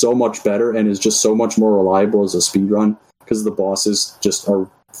controls so much better and is just so much more reliable as a speedrun because the bosses just are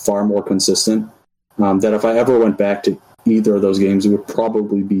far more consistent. That if I ever went back to either of those games, it would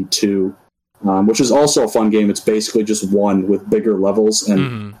probably be 2. Which is also a fun game. It's basically just 1 with bigger levels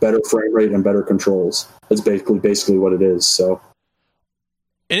and better frame rate and better controls. That's basically what it is. So,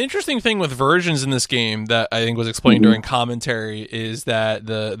 an interesting thing with versions in this game that I think was explained during commentary is that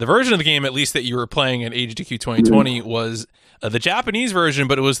the version of the game, at least that you were playing at AGDQ 2020, was the Japanese version,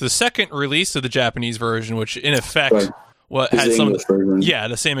 but it was the second release of the Japanese version, which in effect had some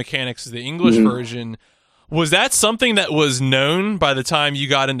the same mechanics as the English version. Was that something that was known by the time you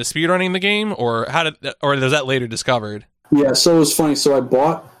got into speedrunning the game, or was that later discovered? Yeah, so it was funny. So I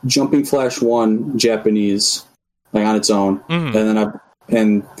bought Jumping Flash 1 Japanese, on its own,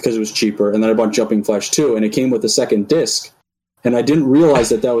 and because it was cheaper, and then I bought Jumping Flash 2, and it came with a second disc, and I didn't realize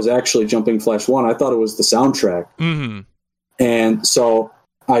that was actually Jumping Flash 1. I thought it was the soundtrack. And so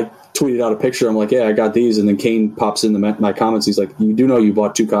I tweeted out a picture. I'm like, yeah, I got these, and then Kane pops in my comments. He's like, you do know you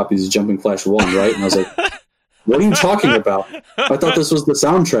bought 2 copies of Jumping Flash 1, right? And I was like, what are you talking about? I thought this was the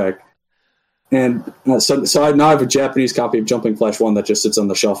soundtrack. And so I now have a Japanese copy of Jumping Flash 1 that just sits on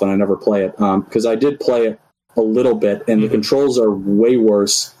the shelf, and I never play it because I did play it a little bit, and the controls are way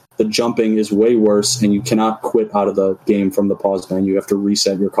worse. The jumping is way worse, and you cannot quit out of the game from the pause menu. You have to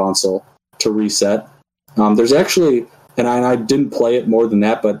reset your console to reset. There's actually, and I didn't play it more than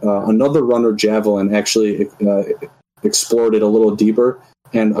that, but another runner, Javelin, actually explored it a little deeper,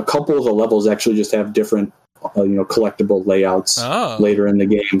 and a couple of the levels actually just have different collectible layouts later in the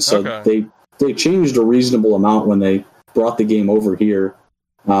game. So they changed a reasonable amount when they brought the game over here.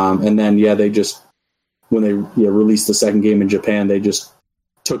 And then, they just, when they released the second game in Japan, they just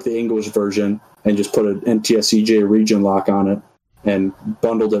took the English version and just put an NTSCJ region lock on it and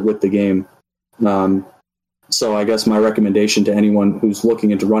bundled it with the game. So I guess my recommendation to anyone who's looking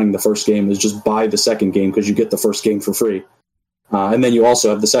into running the first game is just buy the second game because you get the first game for free. And then you also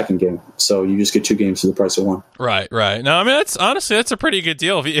have the second game, so you just get 2 games for the price of 1. Right. No, I mean that's a pretty good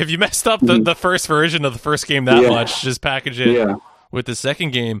deal. If you messed up the first version of the first game that much, just package it with the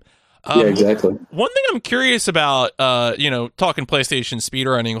second game. Exactly. One thing I'm curious about, talking PlayStation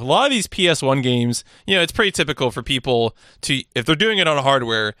speedrunning, a lot of these PS1 games, it's pretty typical for people to, if they're doing it on a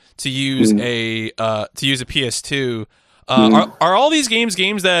hardware, to use a PS2. Are all these games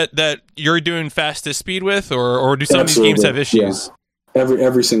that you're doing fastest speed with, or do some of these games have issues? Yeah.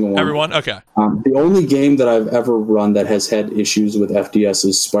 Every single one. Everyone? Okay. The only game that I've ever run that has had issues with FPS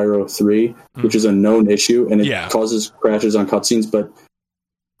is Spyro 3, which is a known issue, and it causes crashes on cutscenes, but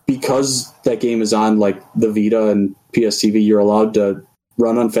because that game is on the Vita and PS TV, you're allowed to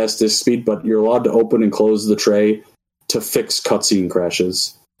run on fastest speed, but you're allowed to open and close the tray to fix cutscene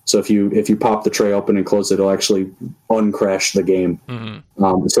crashes. So if you pop the tray open and close it, it'll actually uncrash the game.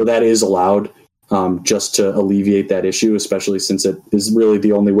 So that is allowed just to alleviate that issue, especially since it is really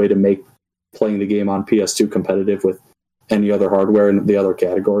the only way to make playing the game on PS2 competitive with any other hardware in the other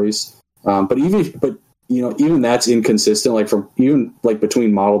categories. But even that's inconsistent.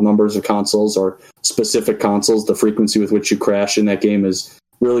 Between model numbers of consoles or specific consoles, the frequency with which you crash in that game is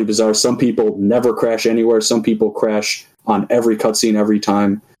really bizarre. Some people never crash anywhere. Some people crash on every cutscene every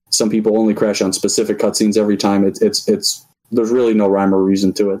time. Some people only crash on specific cutscenes every time. It's there's really no rhyme or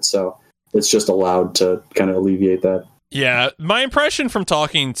reason to it. So it's just allowed to kind of alleviate that. Yeah, my impression from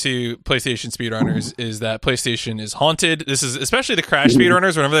talking to PlayStation speedrunners is that PlayStation is haunted. This is especially the Crash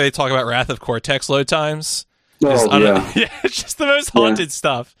speedrunners. Whenever they talk about Wrath of Cortex load times, it's just the most haunted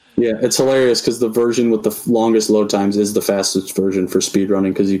stuff. Yeah, it's hilarious because the version with the longest load times is the fastest version for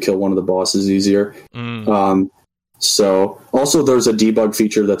speedrunning because you kill one of the bosses easier. So also there's a debug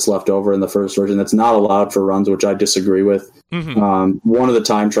feature that's left over in the first version that's not allowed for runs, which I disagree with. One of the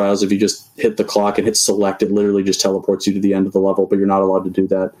time trials, if you just hit the clock and hit select, it literally just teleports you to the end of the level, but you're not allowed to do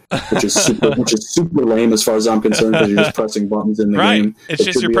that, which is super lame as far as I'm concerned because you're just pressing buttons in the game. It's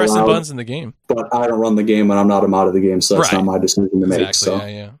just you're pressing buttons in the game. But I don't run the game and I'm not a mod of the game, so that's not my decision to make. So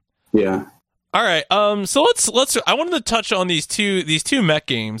yeah. All right. So let's. I wanted to touch on these two mech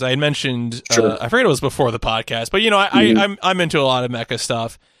games I had mentioned. Sure. I forget it was before the podcast, but I'm into a lot of mecha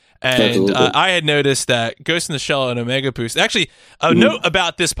stuff, and I had noticed that Ghost in the Shell and Omega Boost. Actually, a note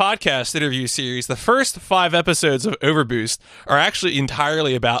about this podcast interview series: the first 5 episodes of Overboost are actually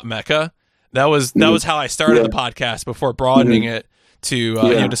entirely about mecha. That was how I started the podcast before broadening it to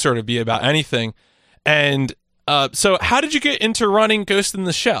to sort of be about anything. And so, how did you get into running Ghost in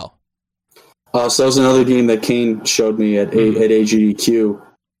the Shell? So that was another game that Kane showed me at AGDQ.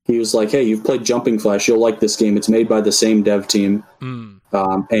 He was like, "Hey, you've played Jumping Flash. You'll like this game. It's made by the same dev team,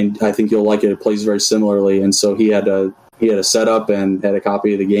 and I think you'll like it. It plays very similarly." And so he had a setup and had a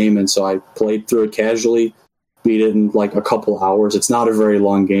copy of the game, and so I played through it casually, beat it in like a couple hours. It's not a very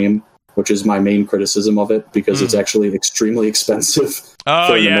long game, which is my main criticism of it, because it's actually extremely expensive.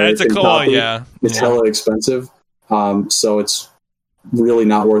 Oh yeah, it's a cool copy. It's hella expensive. So it's really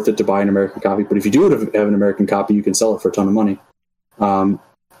not worth it to buy an American copy. But if you do have an American copy, you can sell it for a ton of money.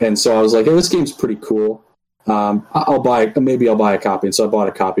 And so I was like, hey, this game's pretty cool. I'll buy a copy. And so I bought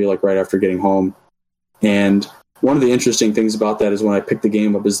a copy like right after getting home. And one of the interesting things about that is when I picked the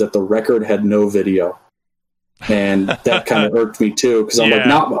game up is that the record had no video. And that kind of irked me too, because I'm like,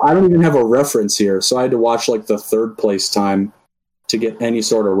 I don't even have a reference here. So I had to watch like the third place time to get any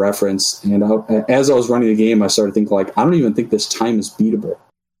sort of reference. And as I was running the game, I started thinking like, I don't even think this time is beatable.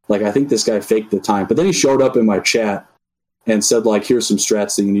 Like, I think this guy faked the time. But then he showed up in my chat and said like, here's some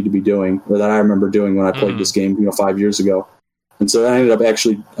strats that you need to be doing, or that I remember doing when I played this game, 5 years ago. And so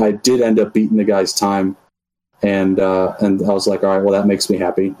I did end up beating the guy's time. And I was like, all right, well, that makes me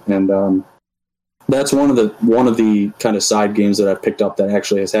happy. And that's one of the kind of side games that I've picked up that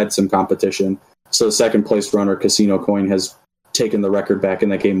actually has had some competition. So the second place runner, Casino Coin, has taken the record back in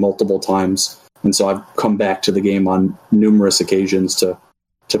that game multiple times. And so I've come back to the game on numerous occasions to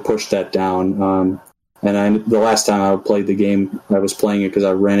push that down. The last time I played the game, I was playing it because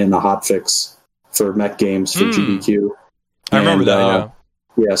I ran it in a hotfix for Mech Games for GDQ. I remember that,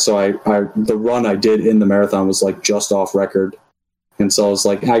 yeah. So the run I did in the marathon was like just off record. And so I was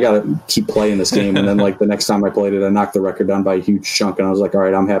like, I got to keep playing this game. And then like the next time I played it, I knocked the record down by a huge chunk. And I was like, all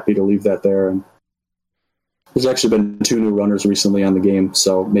right, I'm happy to leave that there. And there's actually been 2 new runners recently on the game.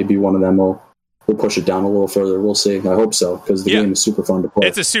 So maybe one of them will push it down a little further. We'll see. I hope so, because the game is super fun to play.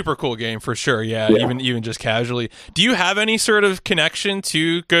 It's a super cool game for sure. Yeah. Even just casually. Do you have any sort of connection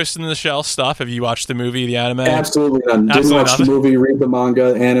to Ghost in the Shell stuff? Have you watched the movie, the anime? Absolutely none. Didn't watch the movie, read the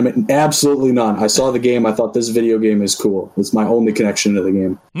manga, anime. Absolutely none. I saw the game. I thought this video game is cool. It's my only connection to the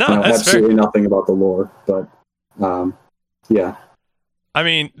game. No, I know that's absolutely fair. Nothing about the lore, but yeah. I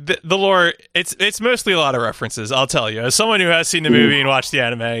mean, the lore, it's mostly a lot of references, I'll tell you. As someone who has seen the movie and watched the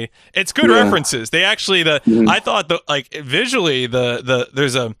anime, it's good references. They actually, I thought, visually,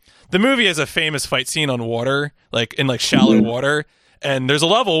 the movie has a famous fight scene on water, like in like shallow water, and there's a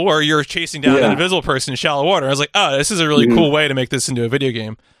level where you're chasing down an invisible person in shallow water. I was like, oh, this is a really cool way to make this into a video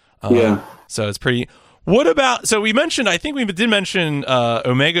game. So it's pretty... What about... So we mentioned, I think we did mention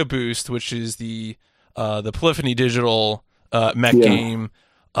Omega Boost, which is the Polyphony Digital... mech game.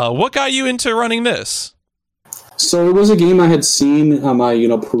 What got you into running this? So it was a game I had seen on my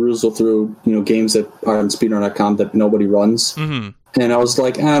perusal through games that are on speedrun.com that nobody runs, and I was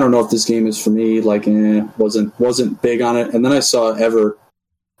like, I don't know if this game is for me. Like, wasn't big on it. And then I saw Everett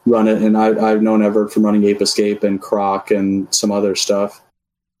run it, and I've known Everett from running Ape Escape and Croc and some other stuff.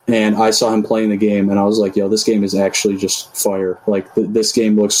 And I saw him playing the game, and I was like, yo, this game is actually just fire. Like, this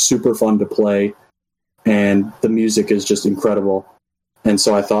game looks super fun to play. And the music is just incredible. And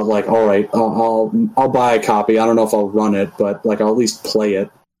so I thought, like, all right, I'll buy a copy. I don't know if I'll run it, but like I'll at least play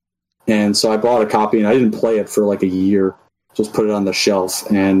it. And so I bought a copy, and I didn't play it for like a year. Just put it on the shelf.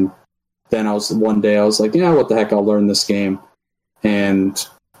 And then one day I was like, yeah, what the heck? I'll learn this game. And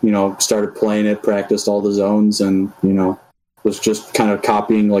started playing it, practiced all the zones, and was just kind of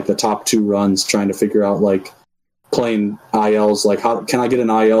copying like the top 2 runs, trying to figure out like. Playing ILs, like how can I get an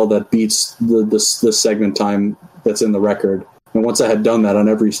IL that beats the segment time that's in the record? And once I had done that on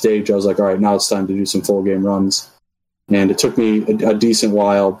every stage, I was like, all right, now it's time to do some full game runs. And it took me a decent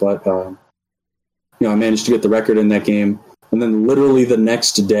while, but I managed to get the record in that game. And then literally the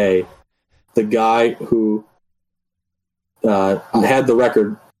next day, the guy who had the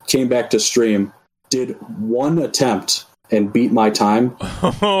record came back to stream, did one attempt and beat my time,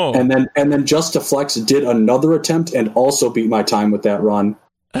 and then Just to Flex did another attempt and also beat my time with that run,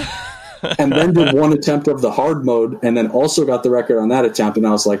 and then did one attempt of the hard mode and then also got the record on that attempt. And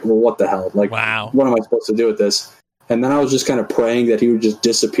I was like, well, what the hell? Like, wow, what am I supposed to do with this? And then I was just kind of praying that he would just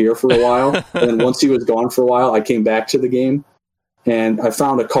disappear for a while. And then once he was gone for a while, I came back to the game, and I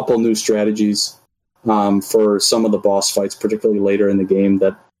found a couple new strategies for some of the boss fights, particularly later in the game,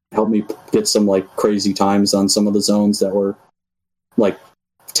 that helped me get some like crazy times on some of the zones that were like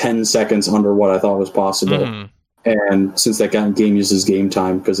 10 seconds under what I thought was possible. Mm-hmm. And since that game uses game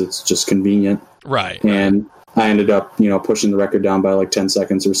time because it's just convenient, right? And I ended up, pushing the record down by like 10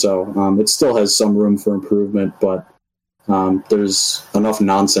 seconds or so. It still has some room for improvement, but there's enough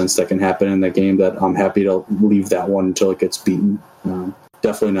nonsense that can happen in that game that I'm happy to leave that one until it gets beaten.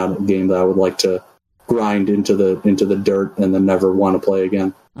 Definitely not a game that I would like to grind into the dirt and then never want to play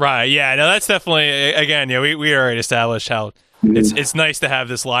again. Right? Yeah. No, that's definitely, again. We already established how it's nice to have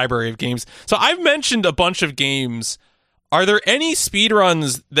this library of games. So I've mentioned a bunch of games. Are there any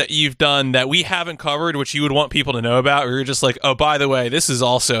speedruns that you've done that we haven't covered, which you would want people to know about? Or you're just like, oh, by the way, this is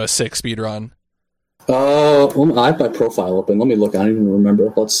also a sick speedrun? I have my profile open. Let me look. I don't even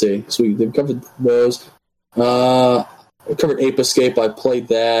remember. Let's see. So they've covered those. I covered Ape Escape. I played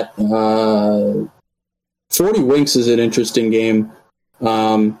that. 40 Winks is an interesting game.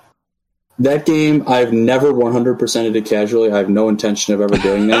 That game, I've never 100%ed it casually. I have no intention of ever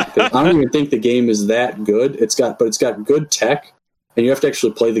doing that. I don't even think the game is that good. It's got good tech, and you have to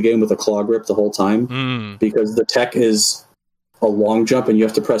actually play the game with a claw grip the whole time because the tech is a long jump, and you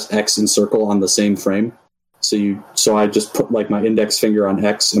have to press X and circle on the same frame. So I just put like my index finger on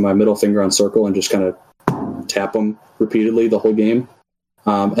X and my middle finger on circle, and just kind of tap them repeatedly the whole game.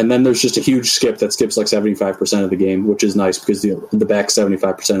 And then there's just a huge skip that skips like 75% of the game, which is nice because the back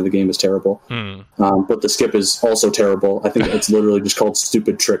 75% of the game is terrible. But the skip is also terrible. I think it's literally just called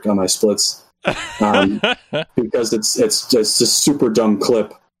Stupid Trick on my splits because it's just a super dumb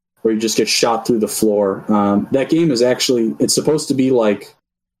clip where you just get shot through the floor. That game is actually, it's supposed to be like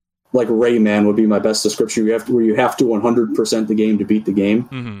Rayman would be my best description. Where you have to 100% the game to beat the game.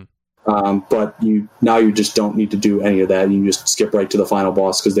 Mm-hmm. But you just don't need to do any of that. You just skip right to the final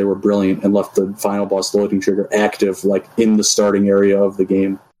boss because they were brilliant and left the final boss loading trigger active, like in the starting area of the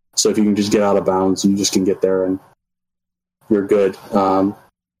game. So if you can just get out of bounds, you just can get there and you're good.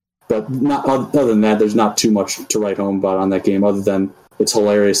 But not other than that, there's not too much to write home about on that game. Other than it's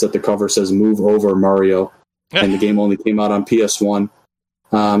hilarious that the cover says "Move Over Mario," and the game only came out on PS1.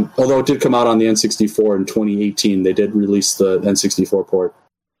 Although it did come out on the N64 in 2018, they did release the N64 port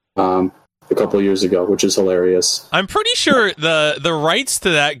a couple of years ago, which is hilarious. I'm pretty sure the rights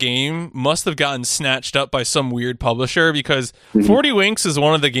to that game must have gotten snatched up by some weird publisher because 40 Winks is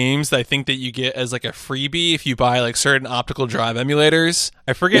one of the games that I think that you get as like a freebie if you buy like certain optical drive emulators.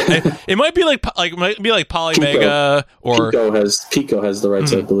 I forget. It might be like Polymega or Pico has the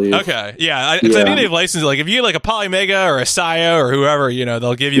rights, I believe. Okay, yeah. I think they've licensed it. Like if you get like a Polymega or a Saya or whoever,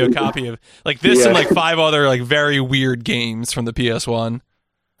 they'll give you a copy of like this and like 5 other like very weird games from the PS1.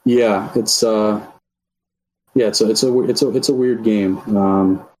 Yeah, it's a weird game,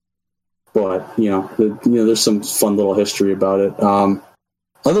 but there's some fun little history about it.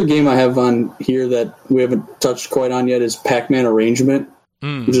 Other game I have on here that we haven't touched quite on yet is Pac-Man Arrangement,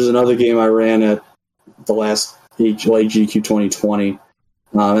 which is another game I ran at the last AGQ 2020,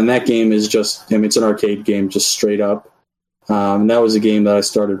 and that game is just it's an arcade game, just straight up. And that was a game that I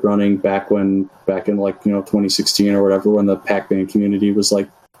started running back in 2016 or whatever, when the Pac-Man community was like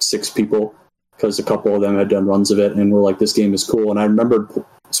 6 people, because a couple of them had done runs of it and were like, this game is cool. And I remember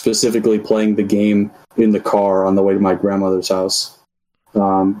specifically playing the game in the car on the way to my grandmother's house.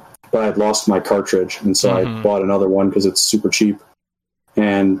 But I had lost my cartridge, and so I bought another one because it's super cheap.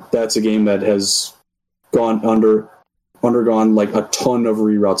 And that's a game that has undergone like a ton of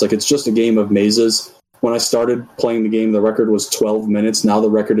reroutes. Like, it's just a game of mazes. When I started playing the game, the record was 12 minutes. Now the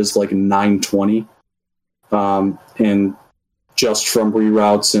record is like 9:20. And just from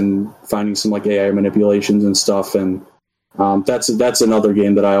reroutes and finding some like AI manipulations and stuff. And that's another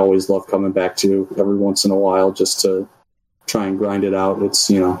game that I always love coming back to every once in a while, just to try and grind it out. It's,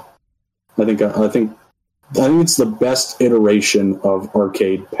 I think it's the best iteration of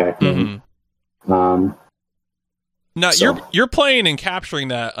arcade Pac-Man. Now you're playing and capturing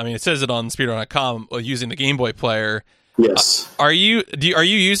that. I mean, it says it on speedrun.com using the Game Boy player. Yes. Are you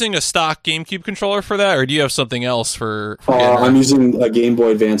using a stock GameCube controller for that, or do you have something else for I'm using a Game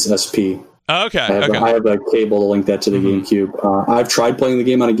Boy Advance SP. Oh, okay. I have a cable to link that to the GameCube. I've tried playing the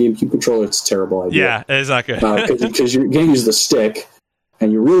game on a GameCube controller. It's a terrible idea. Yeah, it's not good. Because you can't use the stick,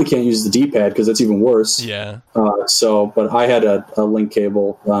 and you really can't use the D-pad because that's even worse. Yeah. But I had a link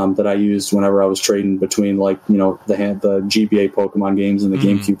cable that I used whenever I was trading between the GBA Pokemon games and the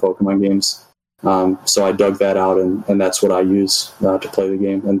GameCube Pokemon games. So I dug that out, and that's what I use to play the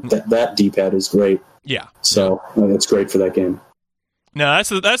game. And that D-pad is great. Yeah. So it's great for that game. No,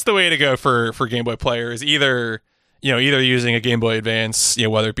 that's the way to go for Game Boy Player, is either either using a Game Boy Advance,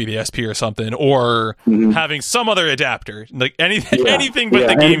 whether it be the SP or something, or having some other adapter, like anything but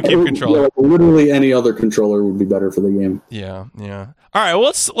the GameCube controller. Literally any other controller would be better for the game. Yeah. All right,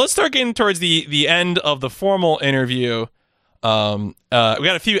 well, let's start getting towards the end of the formal interview. We got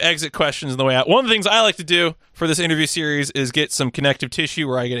a few exit questions on the way out. One of the things I like to do for this interview series is get some connective tissue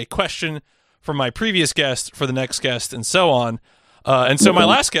where I get a question from my previous guest for the next guest, and so on. And so my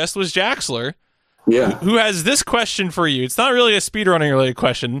last guest was Jaxler. Yeah. Who has this question for you? It's not really a speedrunning related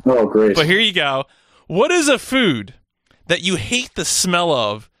question. Oh, great. But here you go. What is a food that you hate the smell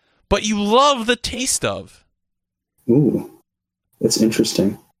of, but you love the taste of? Ooh, that's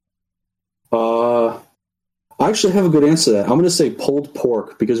interesting. I actually have a good answer to that. I'm going to say pulled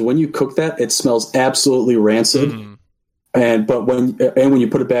pork, because when you cook that, it smells absolutely rancid. But when you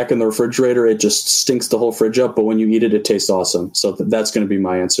put it back in the refrigerator, it just stinks the whole fridge up. But when you eat it, it tastes awesome. So that's going to be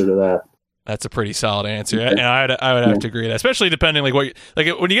my answer to that. That's a pretty solid answer, and I would have to agree with that, especially depending when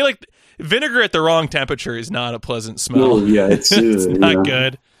you get vinegar at the wrong temperature is not a pleasant smell. Oh, yeah, it's not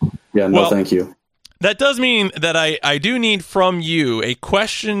good. Yeah, no, thank you. That does mean that I do need from you a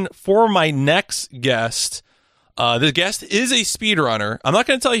question for my next guest. The guest is a speedrunner. I'm not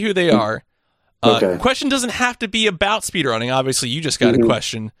going to tell you who they are. Okay. Question doesn't have to be about speedrunning. Obviously, you just got a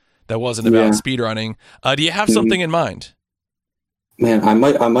question that wasn't about speedrunning. Do you have something in mind? Man, I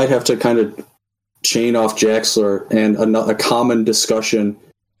might have to kind of chain off Jaxler and a common discussion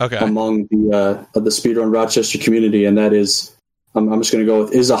among the speedrun Rochester community, and that is, I'm just going to go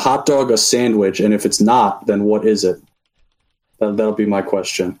with, is a hot dog a sandwich? And if it's not, then what is it? That'll be my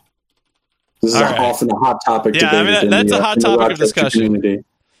question. This is often a hot topic debate. I mean, that's a hot topic of discussion. Community.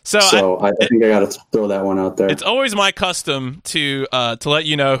 So I think I got to throw that one out there. It's always my custom to let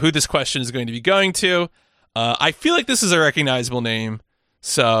you know who this question is going to be going to. I feel like this is a recognizable name,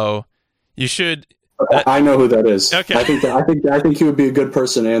 so you should. I know who that is. Okay. I think he would be a good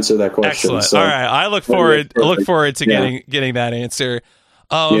person to answer that question. Excellent. So. All right, I look forward to getting that answer.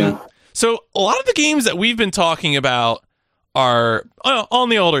 So a lot of the games that we've been talking about are on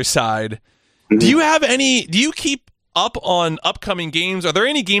the older side. Mm-hmm. Do you keep up on upcoming games? Are there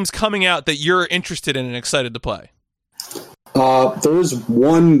any games coming out that you're interested in and excited to play? There is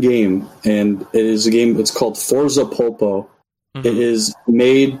one game, and it is a game. It's called Forza Polpo. Mm-hmm. It is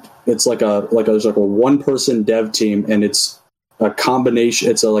made. It's like a one-person dev team, and it's a combination.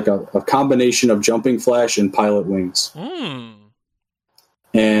 It's a combination of Jumping Flash and Pilot Wings.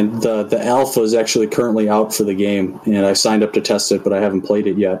 And the alpha is actually currently out for the game, and I signed up to test it, but I haven't played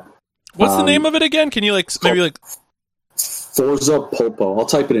it yet. What's the name of it again? Can you maybe Forza Polpo? I'll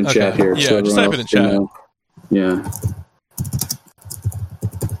type it in chat here. Yeah, just type it in chat. Yeah.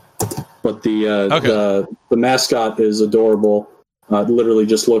 But the mascot is adorable. It literally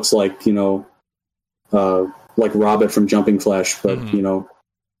just looks like Robert from Jumping Flash, but he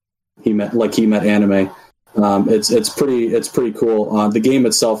met anime. It's pretty cool. The game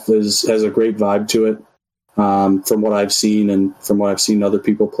itself has a great vibe to it, from what I've seen and from what I've seen other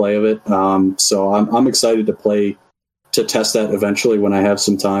people play of it. So I'm excited to test that eventually when I have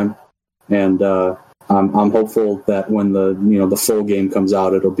some time, and I'm hopeful that when the full game comes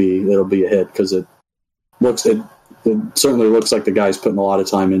out, it'll be a hit, because it certainly looks like the guy's putting a lot of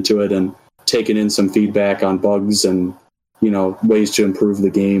time into it and taking in some feedback on bugs and ways to improve the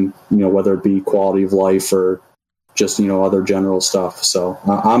game, whether it be quality of life or just other general stuff. So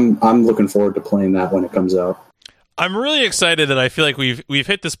I'm looking forward to playing that when it comes out. I'm really excited that I feel like we've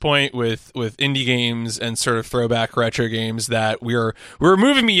hit this point with indie games and sort of throwback retro games that we're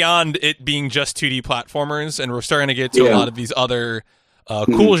moving beyond it being just 2D platformers, and we're starting to get to a lot of these other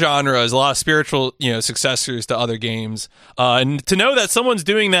cool genres, a lot of spiritual successors to other games, and to know that someone's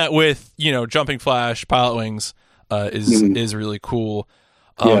doing that with Jumping Flash, Pilot Wings is really cool.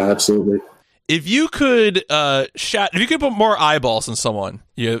 Yeah, absolutely. If you could put more eyeballs on someone,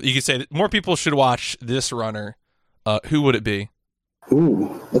 you could say that more people should watch this runner. Who would it be?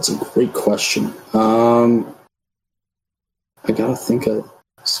 Ooh, that's a great question. I gotta think of.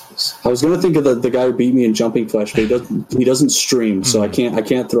 I was gonna think of the guy who beat me in Jumping Flash, but he doesn't stream, so I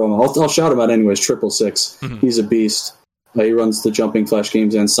can't throw him. I'll shout him out anyways. 666. He's a beast. He runs the Jumping Flash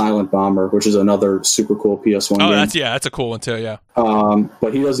games and Silent Bomber, which is another super cool PS1 game. That's a cool one too. Yeah.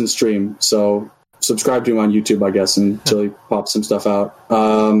 But he doesn't stream, so subscribe to him on YouTube, I guess, until he pops some stuff out.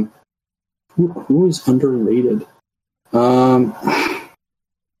 Who is underrated?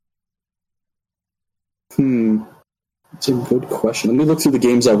 It's a good question. Let me look through the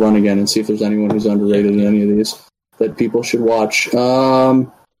games I run again and see if there's anyone who's underrated in any of these that people should watch.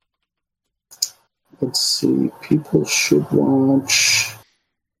 Let's see. People should watch.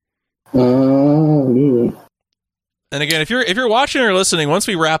 And again, if you're watching or listening, once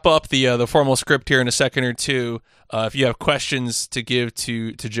we wrap up the formal script here in a second or two, if you have questions to give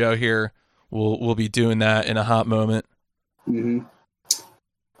to Joe here, we'll be doing that in a hot moment. Mm-hmm.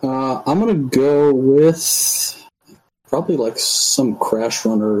 I'm gonna go with probably like some Crash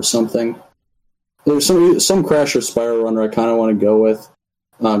Runner or something. There's some Crash or Spiral Runner I kind of want to go with,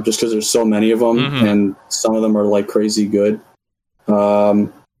 just because there's so many of them, and some of them are like crazy good.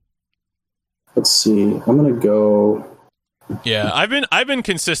 Let's see. I'm gonna go. Yeah, I've been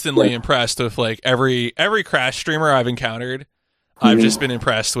consistently impressed with like every Crash streamer I've encountered. I've just been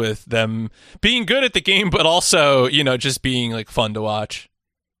impressed with them being good at the game, but also just being like fun to watch.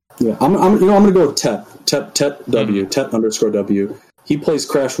 Yeah, I'm gonna go with Tet W, Tet_W. He plays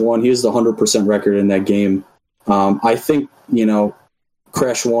Crash 1. He has the 100% record in that game. I think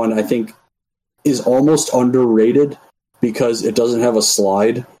Crash 1 I think is almost underrated because it doesn't have a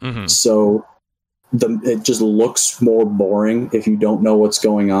slide, so it just looks more boring if you don't know what's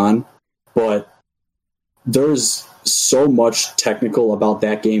going on. But there's so much technical about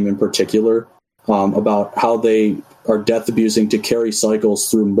that game in particular, about how they are death abusing to carry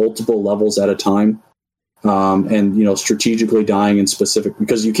cycles through multiple levels at a time, and strategically dying in specific,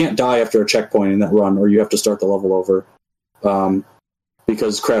 because you can't die after a checkpoint in that run, or you have to start the level over,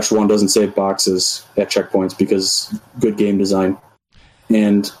 because Crash 1 doesn't save boxes at checkpoints because good game design.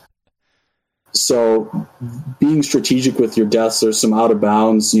 And so being strategic with your deaths, there's some out of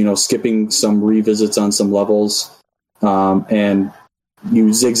bounds, skipping some revisits on some levels, and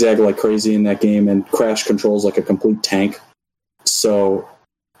you zigzag like crazy in that game, and Crash controls like a complete tank. So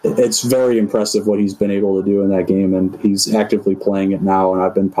it's very impressive what he's been able to do in that game, and he's actively playing it now, and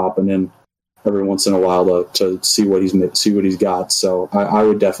I've been popping in every once in a while to see what he's got. So I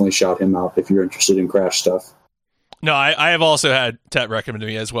would definitely shout him out if you're interested in Crash stuff. No, I have also had Tet recommend to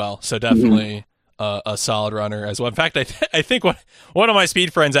me as well, so definitely a solid runner as well. In fact, I think one of my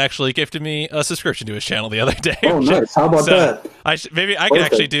speed friends actually gifted me a subscription to his channel the other day. Oh, nice! How about that? Maybe I can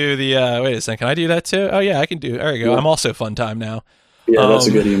actually do the. Wait a second, can I do that too? Oh yeah, I can do. There you go. Yeah. I'm also Fun Time now. Yeah, that's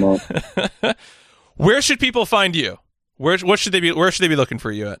a good email. Where should people find you? Where should they be looking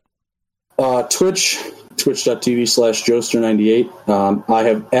for you at? Twitch.tv/Joester98. I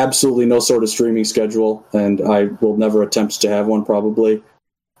have absolutely no sort of streaming schedule, and I will never attempt to have one, probably.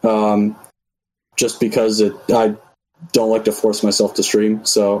 Just because I don't like to force myself to stream.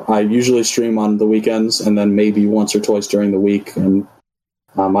 So I usually stream on the weekends, and then maybe once or twice during the week. And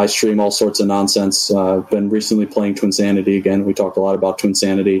I stream all sorts of nonsense. I've been recently playing Twinsanity again. We talked a lot about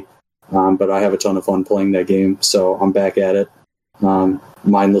Twinsanity, but I have a ton of fun playing that game, so I'm back at it.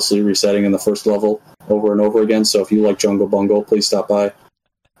 Mindlessly resetting in the first level over and over again. So if you like Jungle Bungle, please stop by.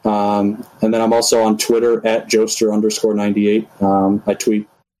 And then I'm also on Twitter at Joester_98. I tweet,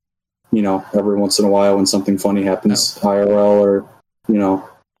 every once in a while when something funny happens, IRL, or,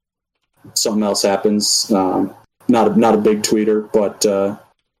 something else happens. Not a big tweeter, but,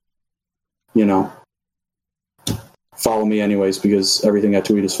 follow me anyways, because everything I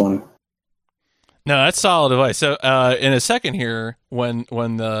tweet is funny. No, that's solid advice. So in a second here, when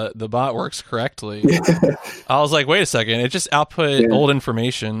the bot works correctly, I was like, wait a second, it just output old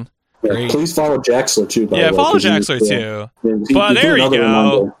information. Yeah, please follow Jaxler too. By the way, follow Jaxler too. But there you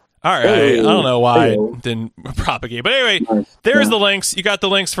go. All right, I don't know why it didn't propagate, but anyway, there's the links. You got the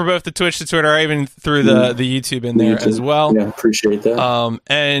links for both the Twitch, the Twitter, even through the YouTube in there as well. Yeah, appreciate that.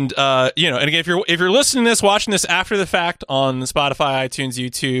 And again, if you're listening to this, watching this after the fact on Spotify, iTunes,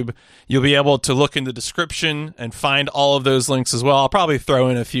 YouTube, you'll be able to look in the description and find all of those links as well. I'll probably throw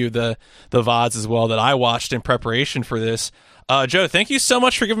in a few of the VODs as well that I watched in preparation for this. Joe, thank you so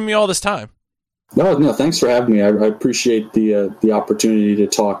much for giving me all this time. No, thanks for having me. I appreciate the opportunity to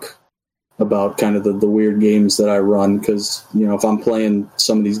talk about kind of the weird games that I run, because, if I'm playing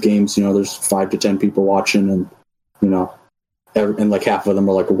some of these games, there's 5 to 10 people watching, and, and like half of them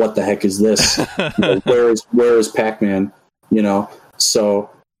are like, what the heck is this? Where is Pac-Man? So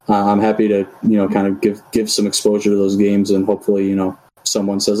I'm happy to, kind of give some exposure to those games, and hopefully,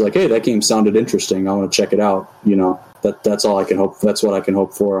 someone says like, hey, that game sounded interesting, I want to check it out. That's all I can hope. That's what I can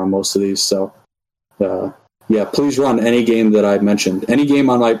hope for on most of these. So, please run any game that I've mentioned. Any game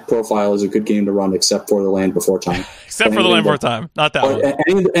on my profile is a good game to run, except for The Land Before Time. Except for The Land Before Time, not that one.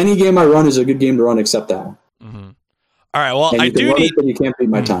 Any game I run is a good game to run, except that one. Mm-hmm. All right. Well, I do need. But you can't beat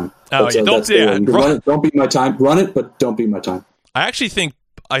my time. Oh, yeah, don't beat my time. Run it, but don't beat my time. I actually think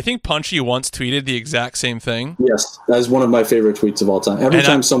I think Punchy once tweeted the exact same thing. Yes, that is one of my favorite tweets of all time. Every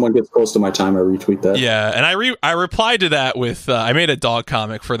time someone gets close to my time, I retweet that. Yeah, and I replied to that with I made a dog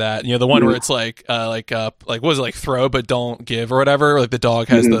comic for that. The one where it's like what was it, like throw but don't give or whatever. Like the dog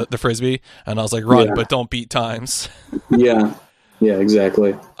has the frisbee, and I was like run but don't beat times. Yeah,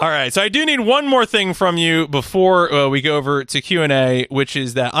 exactly. All right, so I do need one more thing from you before we go over to Q&A, which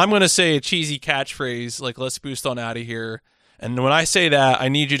is that I'm going to say a cheesy catchphrase like "Let's boost on out of here." And when I say that, I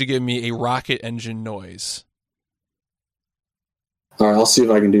need you to give me a rocket engine noise. All right, I'll see if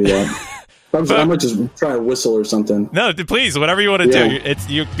I can do that. I might just try to whistle or something. No, please, whatever you want to do. It's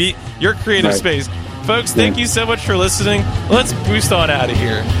your creative space. Folks, thank you so much for listening. Let's boost on out of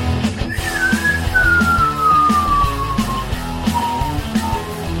here.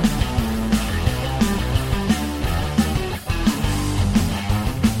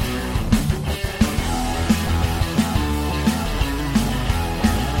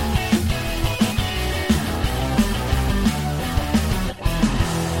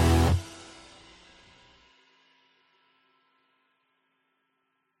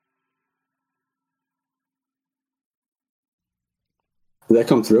 Did that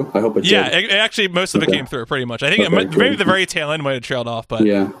come through? I hope it did. Yeah, actually, most of it came through pretty much. I think maybe the very tail end might have trailed off, but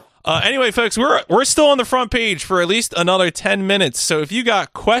yeah. Anyway, folks, we're still on the front page for at least another 10 minutes. So if you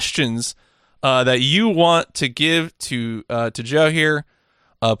got questions that you want to give to Joe here,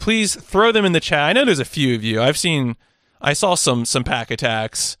 please throw them in the chat. I know there's a few of you. I saw some pack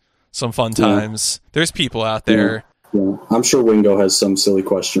attacks, some fun times. There's people out there. Yeah. I'm sure Wingo has some silly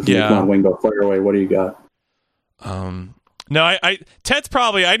question. Come on, Wingo, fire away. What do you got? No, Tet's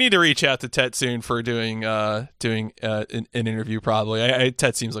probably. I need to reach out to Tet soon for doing an interview. Probably,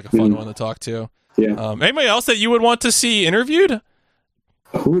 Tet seems like a fun one to talk to. Yeah. Anybody else that you would want to see interviewed?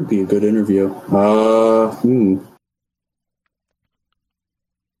 Who would be a good interview? I'll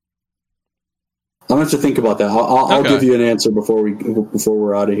have to think about that. I'll give you an answer before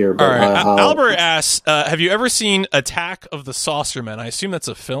we're out of here. But all right. Albert asks, "Have you ever seen Attack of the Saucermen?" I assume that's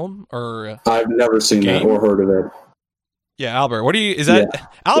a film, or I've never seen that or heard of it. Yeah, Albert. What do you? Is that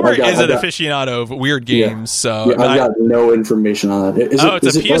Albert is an aficionado of weird games? So I've got no information on that. It's a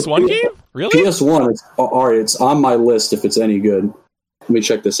PS1 game. Really? PS1. All right. It's on my list. If it's any good, let me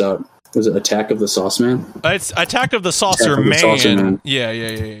check this out. Was it Attack of the Sauceman? It's Attack of the Saucerman.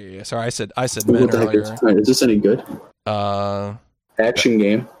 Yeah. Sorry, I said men earlier. Is this any good? Action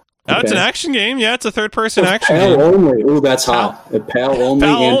game. Oh, it's an action game. Yeah, it's a third-person action PAL game. only. Ooh, that's hot. PAL only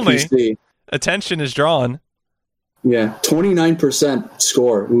and PC. Attention is drawn. Yeah, 29%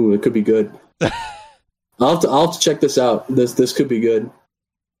 score. Ooh, it could be good. I'll have to check this out. This could be good.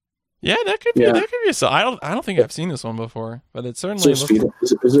 Yeah, that could be. That could be. So I don't think I've seen this one before, but it certainly. Is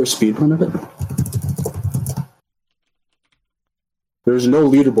there a speed run of it? There's no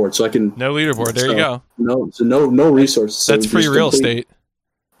leaderboard, so I can. No leaderboard. There you go. No resources. That's free real estate.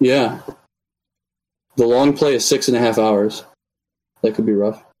 Yeah. The long play is 6.5 hours. That could be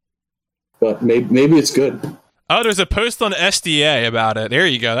rough, but maybe it's good. Oh, there's a post on SDA about it. There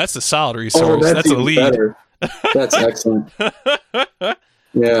you go. That's a solid resource. Oh, that's a lead. Better. That's excellent.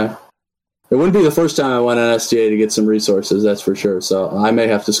 Yeah. It wouldn't be the first time I went on SDA to get some resources, that's for sure. So I may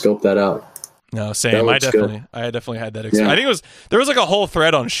have to scope that out. No, same. I definitely had that experience. Yeah. I think there was like a whole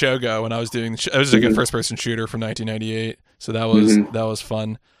thread on Shogo when I was doing. It was like a first-person shooter from 1998. So that was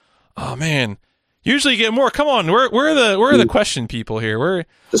fun. Oh man. Usually you get more. Come on, where are the question people here?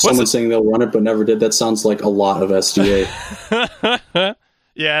 Someone saying they'll run it but never did. That sounds like a lot of SDA.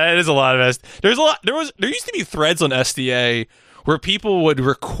 Yeah, it is a lot of SDA. There used to be threads on SDA where people would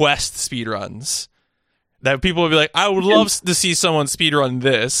request speedruns. That people would be like, I would love to see someone speedrun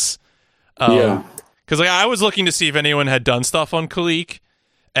this. Because I was looking to see if anyone had done stuff on Kalik,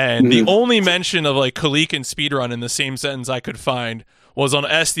 and the only mention of like Kalik and speedrun in the same sentence I could find was on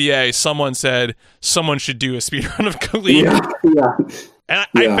SDA. Someone said someone should do a speedrun of Kalik. And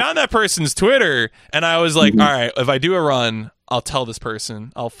I found that person's Twitter, and I was like, all right, if I do a run, I'll tell this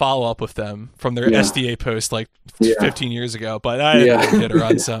person. I'll follow up with them from their SDA post like 15 years ago. But I didn't get a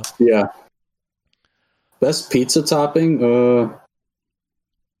run, so. Yeah. Best pizza topping?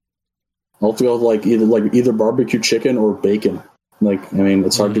 I'll have to go with either barbecue chicken or bacon.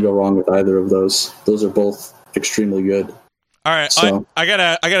 It's hard to go wrong with either of those. Those are both extremely good. All right, so. I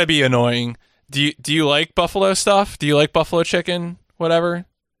gotta be annoying. Do you like buffalo stuff? Do you like buffalo chicken? Whatever.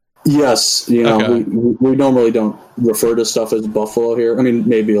 Yes, we normally don't refer to stuff as buffalo here. I mean,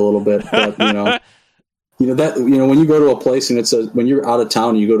 maybe a little bit, but when you go to a place and it says, when you're out of town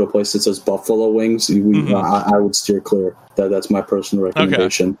and you go to a place that says buffalo wings, I would steer clear. That's my personal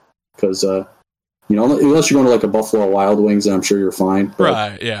recommendation because You know, unless you're going to like a Buffalo Wild Wings, and I'm sure you're fine. But,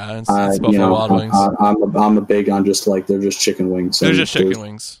 right? Yeah, it's Buffalo Wild Wings. I'm a big on just like they're just chicken wings. They're just chicken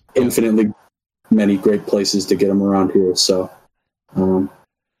wings. Infinitely many great places to get them around here. So I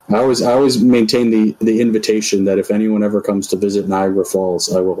always maintain the invitation that if anyone ever comes to visit Niagara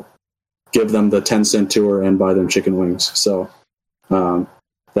Falls, I will give them the 10-cent tour and buy them chicken wings. So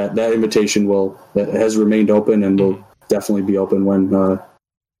that invitation that has remained open and will definitely be open when the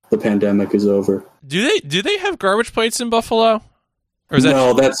pandemic is over. Do they have garbage plates in Buffalo? Or is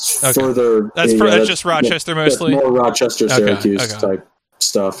that's further. That's just Rochester mostly. That's more Rochester, Syracuse type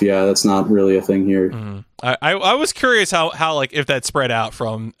stuff. Yeah, that's not really a thing here. I was curious how like if that spread out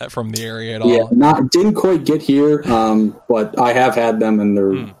from the area at all. Yeah, didn't quite get here, but I have had them and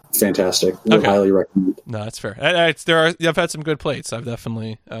they're fantastic. I highly recommend. No, that's fair. I've had some good plates. I've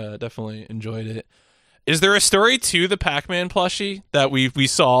definitely enjoyed it. Is there a story to the Pac-Man plushie that we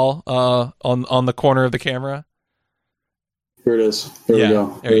saw on the corner of the camera? Here it is. Here we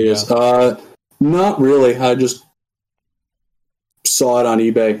go. There you go. Not really. I just saw it on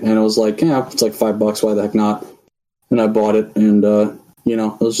eBay and I was like, it's like $5. Why the heck not? And I bought it, and I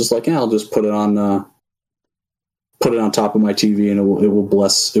was just like, I'll just put it on top of my TV, and it will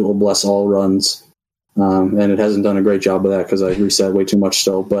bless all runs. And it hasn't done a great job of that because I reset way too much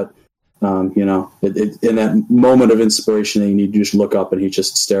still, but. In that moment of inspiration that you need to just look up and he's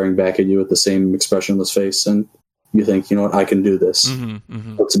just staring back at you with the same expressionless face, and you think, you know what, I can do this.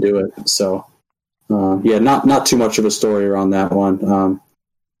 Let's do it. So, not too much of a story around that one.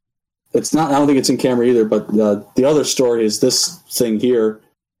 It's not. I don't think it's in camera either. But the other story is this thing here.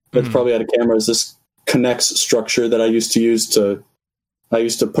 That's probably out of camera. Is this Connex structure that I used to use I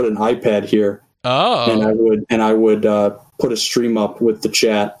used to put an iPad here. Oh. And I would put a stream up with the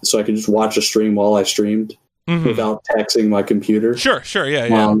chat so I could just watch a stream while I streamed without taxing my computer. Sure,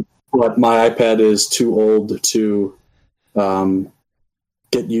 yeah. But my iPad is too old to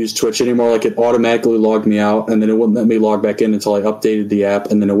get used Twitch anymore. Like, it automatically logged me out, and then it wouldn't let me log back in until I updated the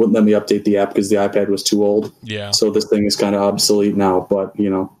app, and then it wouldn't let me update the app because the iPad was too old. Yeah. So this thing is kind of obsolete now, but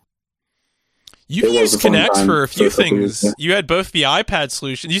You've used Connex for a few things. Yeah. You had both the iPad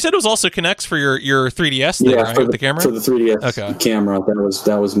solution. You said it was also Connex for your 3DS thing, right? For the camera? For the 3DS camera.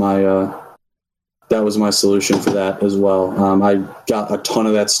 That was my solution for that as well. I got a ton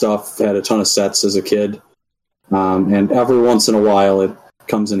of that stuff, had a ton of sets as a kid. And every once in a while it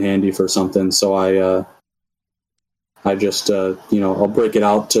comes in handy for something. So I just, I'll break it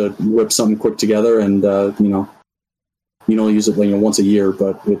out to whip something quick together, and, you don't use it once a year,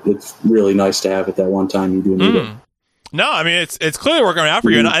 but it's really nice to have it that one time you do need it. No, I mean it's clearly working out for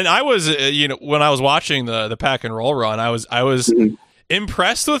you. And I was, when I was watching the Pack and Roll run, I was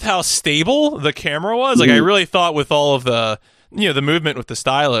impressed with how stable the camera was. Like, I really thought with all of the the movement with the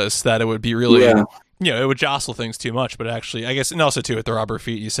stylus that it would be really it would jostle things too much. But actually, I guess, and also too with the rubber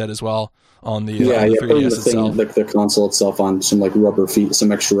feet you said as well on the 3DS itself. The console itself on some rubber feet,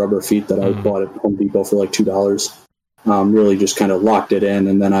 some extra rubber feet that I bought at Home Depot for $2. Really just kind of locked it in,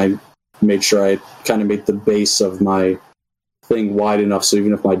 and then I made sure I kind of made the base of my thing wide enough so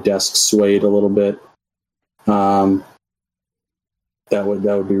even if my desk swayed a little bit, that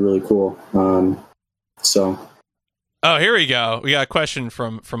would be really cool. Oh, here we go. We got a question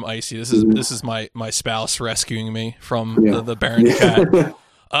from Icy. This is my spouse rescuing me from the Baron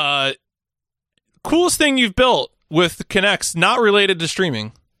cat. Coolest thing you've built with Connex, not related to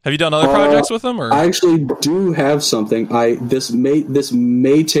streaming. Have you done other projects with them? Or? I actually do have something. This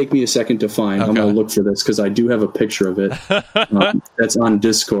may take me a second to find. Okay. I'm going to look for this because I do have a picture of it. That's on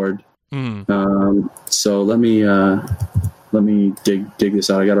Discord. So let me dig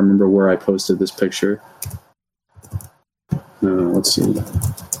this out. I got to remember where I posted this picture. Let's see.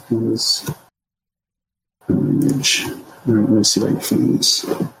 What is image? All right, let me see if I can find this.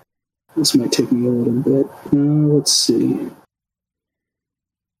 This might take me a little bit. Let's see.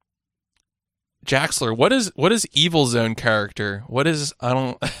 Jaxler, what is Evil Zone character? What is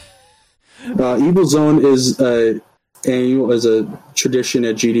Evil Zone is annual as a tradition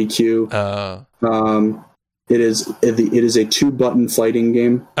at GDQ. It is a 2-button fighting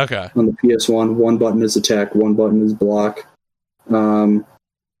game. Okay. On the PS1, 1 button is attack, 1 button is block. It's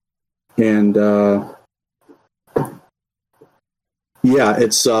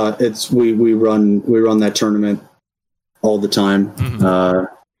we run that tournament all the time.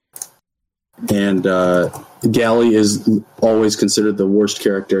 And Gally is always considered the worst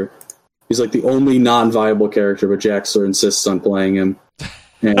character. He's like the only non-viable character, but Jaxler insists on playing him.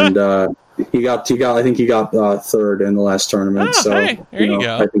 And he got I think he got third in the last tournament. Oh, so hey, there you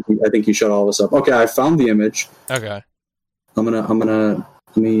go. I think he shut all this up. Okay, I found the image. Okay. Let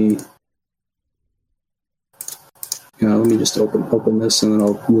me let me just open this and then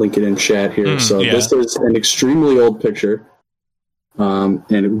I'll link it in chat here. This is an extremely old picture.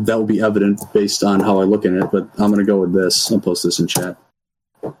 And that will be evident based on how I look at it, but I'm going to go with this. I'll post this in chat.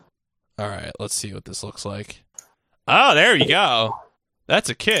 All right, let's see what this looks like. Oh, there you go. That's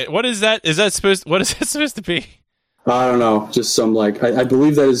a kit. What is that? What is that supposed to be? I don't know. Just some I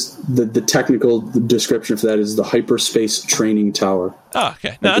believe that is the technical description for that is the Hyperspace Training Tower. Oh,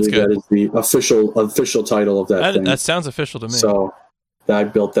 okay. No, that's good. That is the official title of that thing. That sounds official to me. So I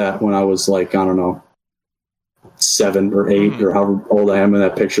built that when I was I don't know, 7 or 8 or however old I am in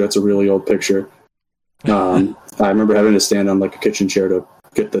that picture. That's a really old picture. I remember having to stand on a kitchen chair to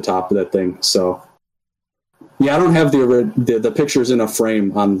get the top of that thing. So yeah, I don't have the pictures in a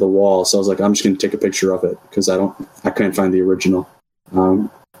frame on the wall. So I was like, I'm just going to take a picture of it because I can't find the original. But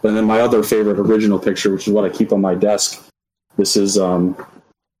then my other favorite original picture, which is what I keep on my desk. This is Boy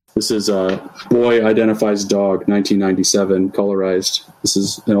Identifies Dog, 1997, colorized. This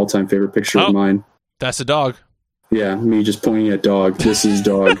is an all-time favorite picture of mine. That's a dog. Yeah, me just pointing at dog. This is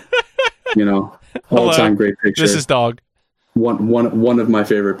dog. All-time great picture. This is dog. One of my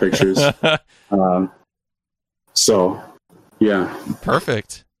favorite pictures. So, yeah.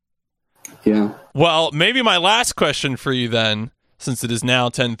 Perfect. Yeah. Well, maybe my last question for you then, since it is now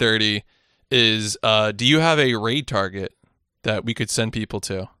 10:30, is do you have a raid target that we could send people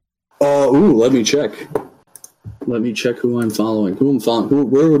to? Let me check. Let me check who I'm following.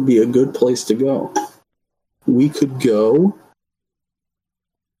 Where would be a good place to go? We could go.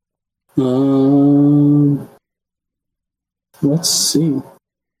 Let's see.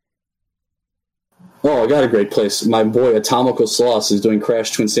 Oh, I got a great place. My boy Atomical Sloss is doing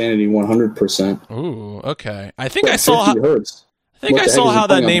Crash Twinsanity 100%. Ooh, okay. I think I saw how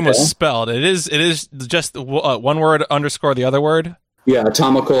that name was spelled. It is just one word underscore the other word. Yeah,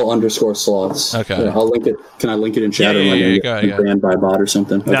 Atomical_Sloss. Okay. Yeah, I'll link it. Can I link it in chat? Yeah, get banned by a bot or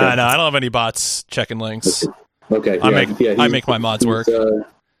something? Okay. No, I don't have any bots checking links. Okay. I make my mods work.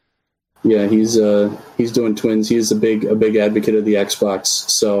 He's doing twins. He's a big advocate of the Xbox.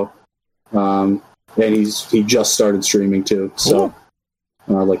 So, and he just started streaming too. So,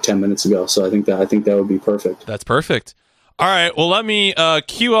 cool. 10 minutes ago. So I think that would be perfect. That's perfect. All right. Well, let me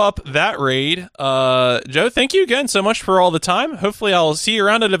queue up that raid. Joe, thank you again so much for all the time. Hopefully, I'll see you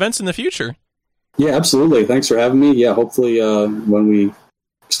around at events in the future. Yeah, absolutely. Thanks for having me. Yeah, hopefully, when we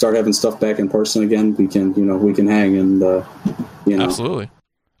start having stuff back in person again, we can hang and Absolutely.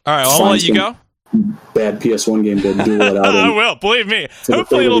 All right. Well, I'm gonna let you go. Bad PS1 game to duel it out. I will. Believe me.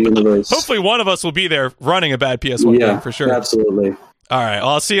 Hopefully, one of us will be there running a bad PS1 game for sure. Absolutely. All right. Well,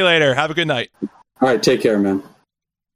 I'll see you later. Have a good night. All right. Take care, man.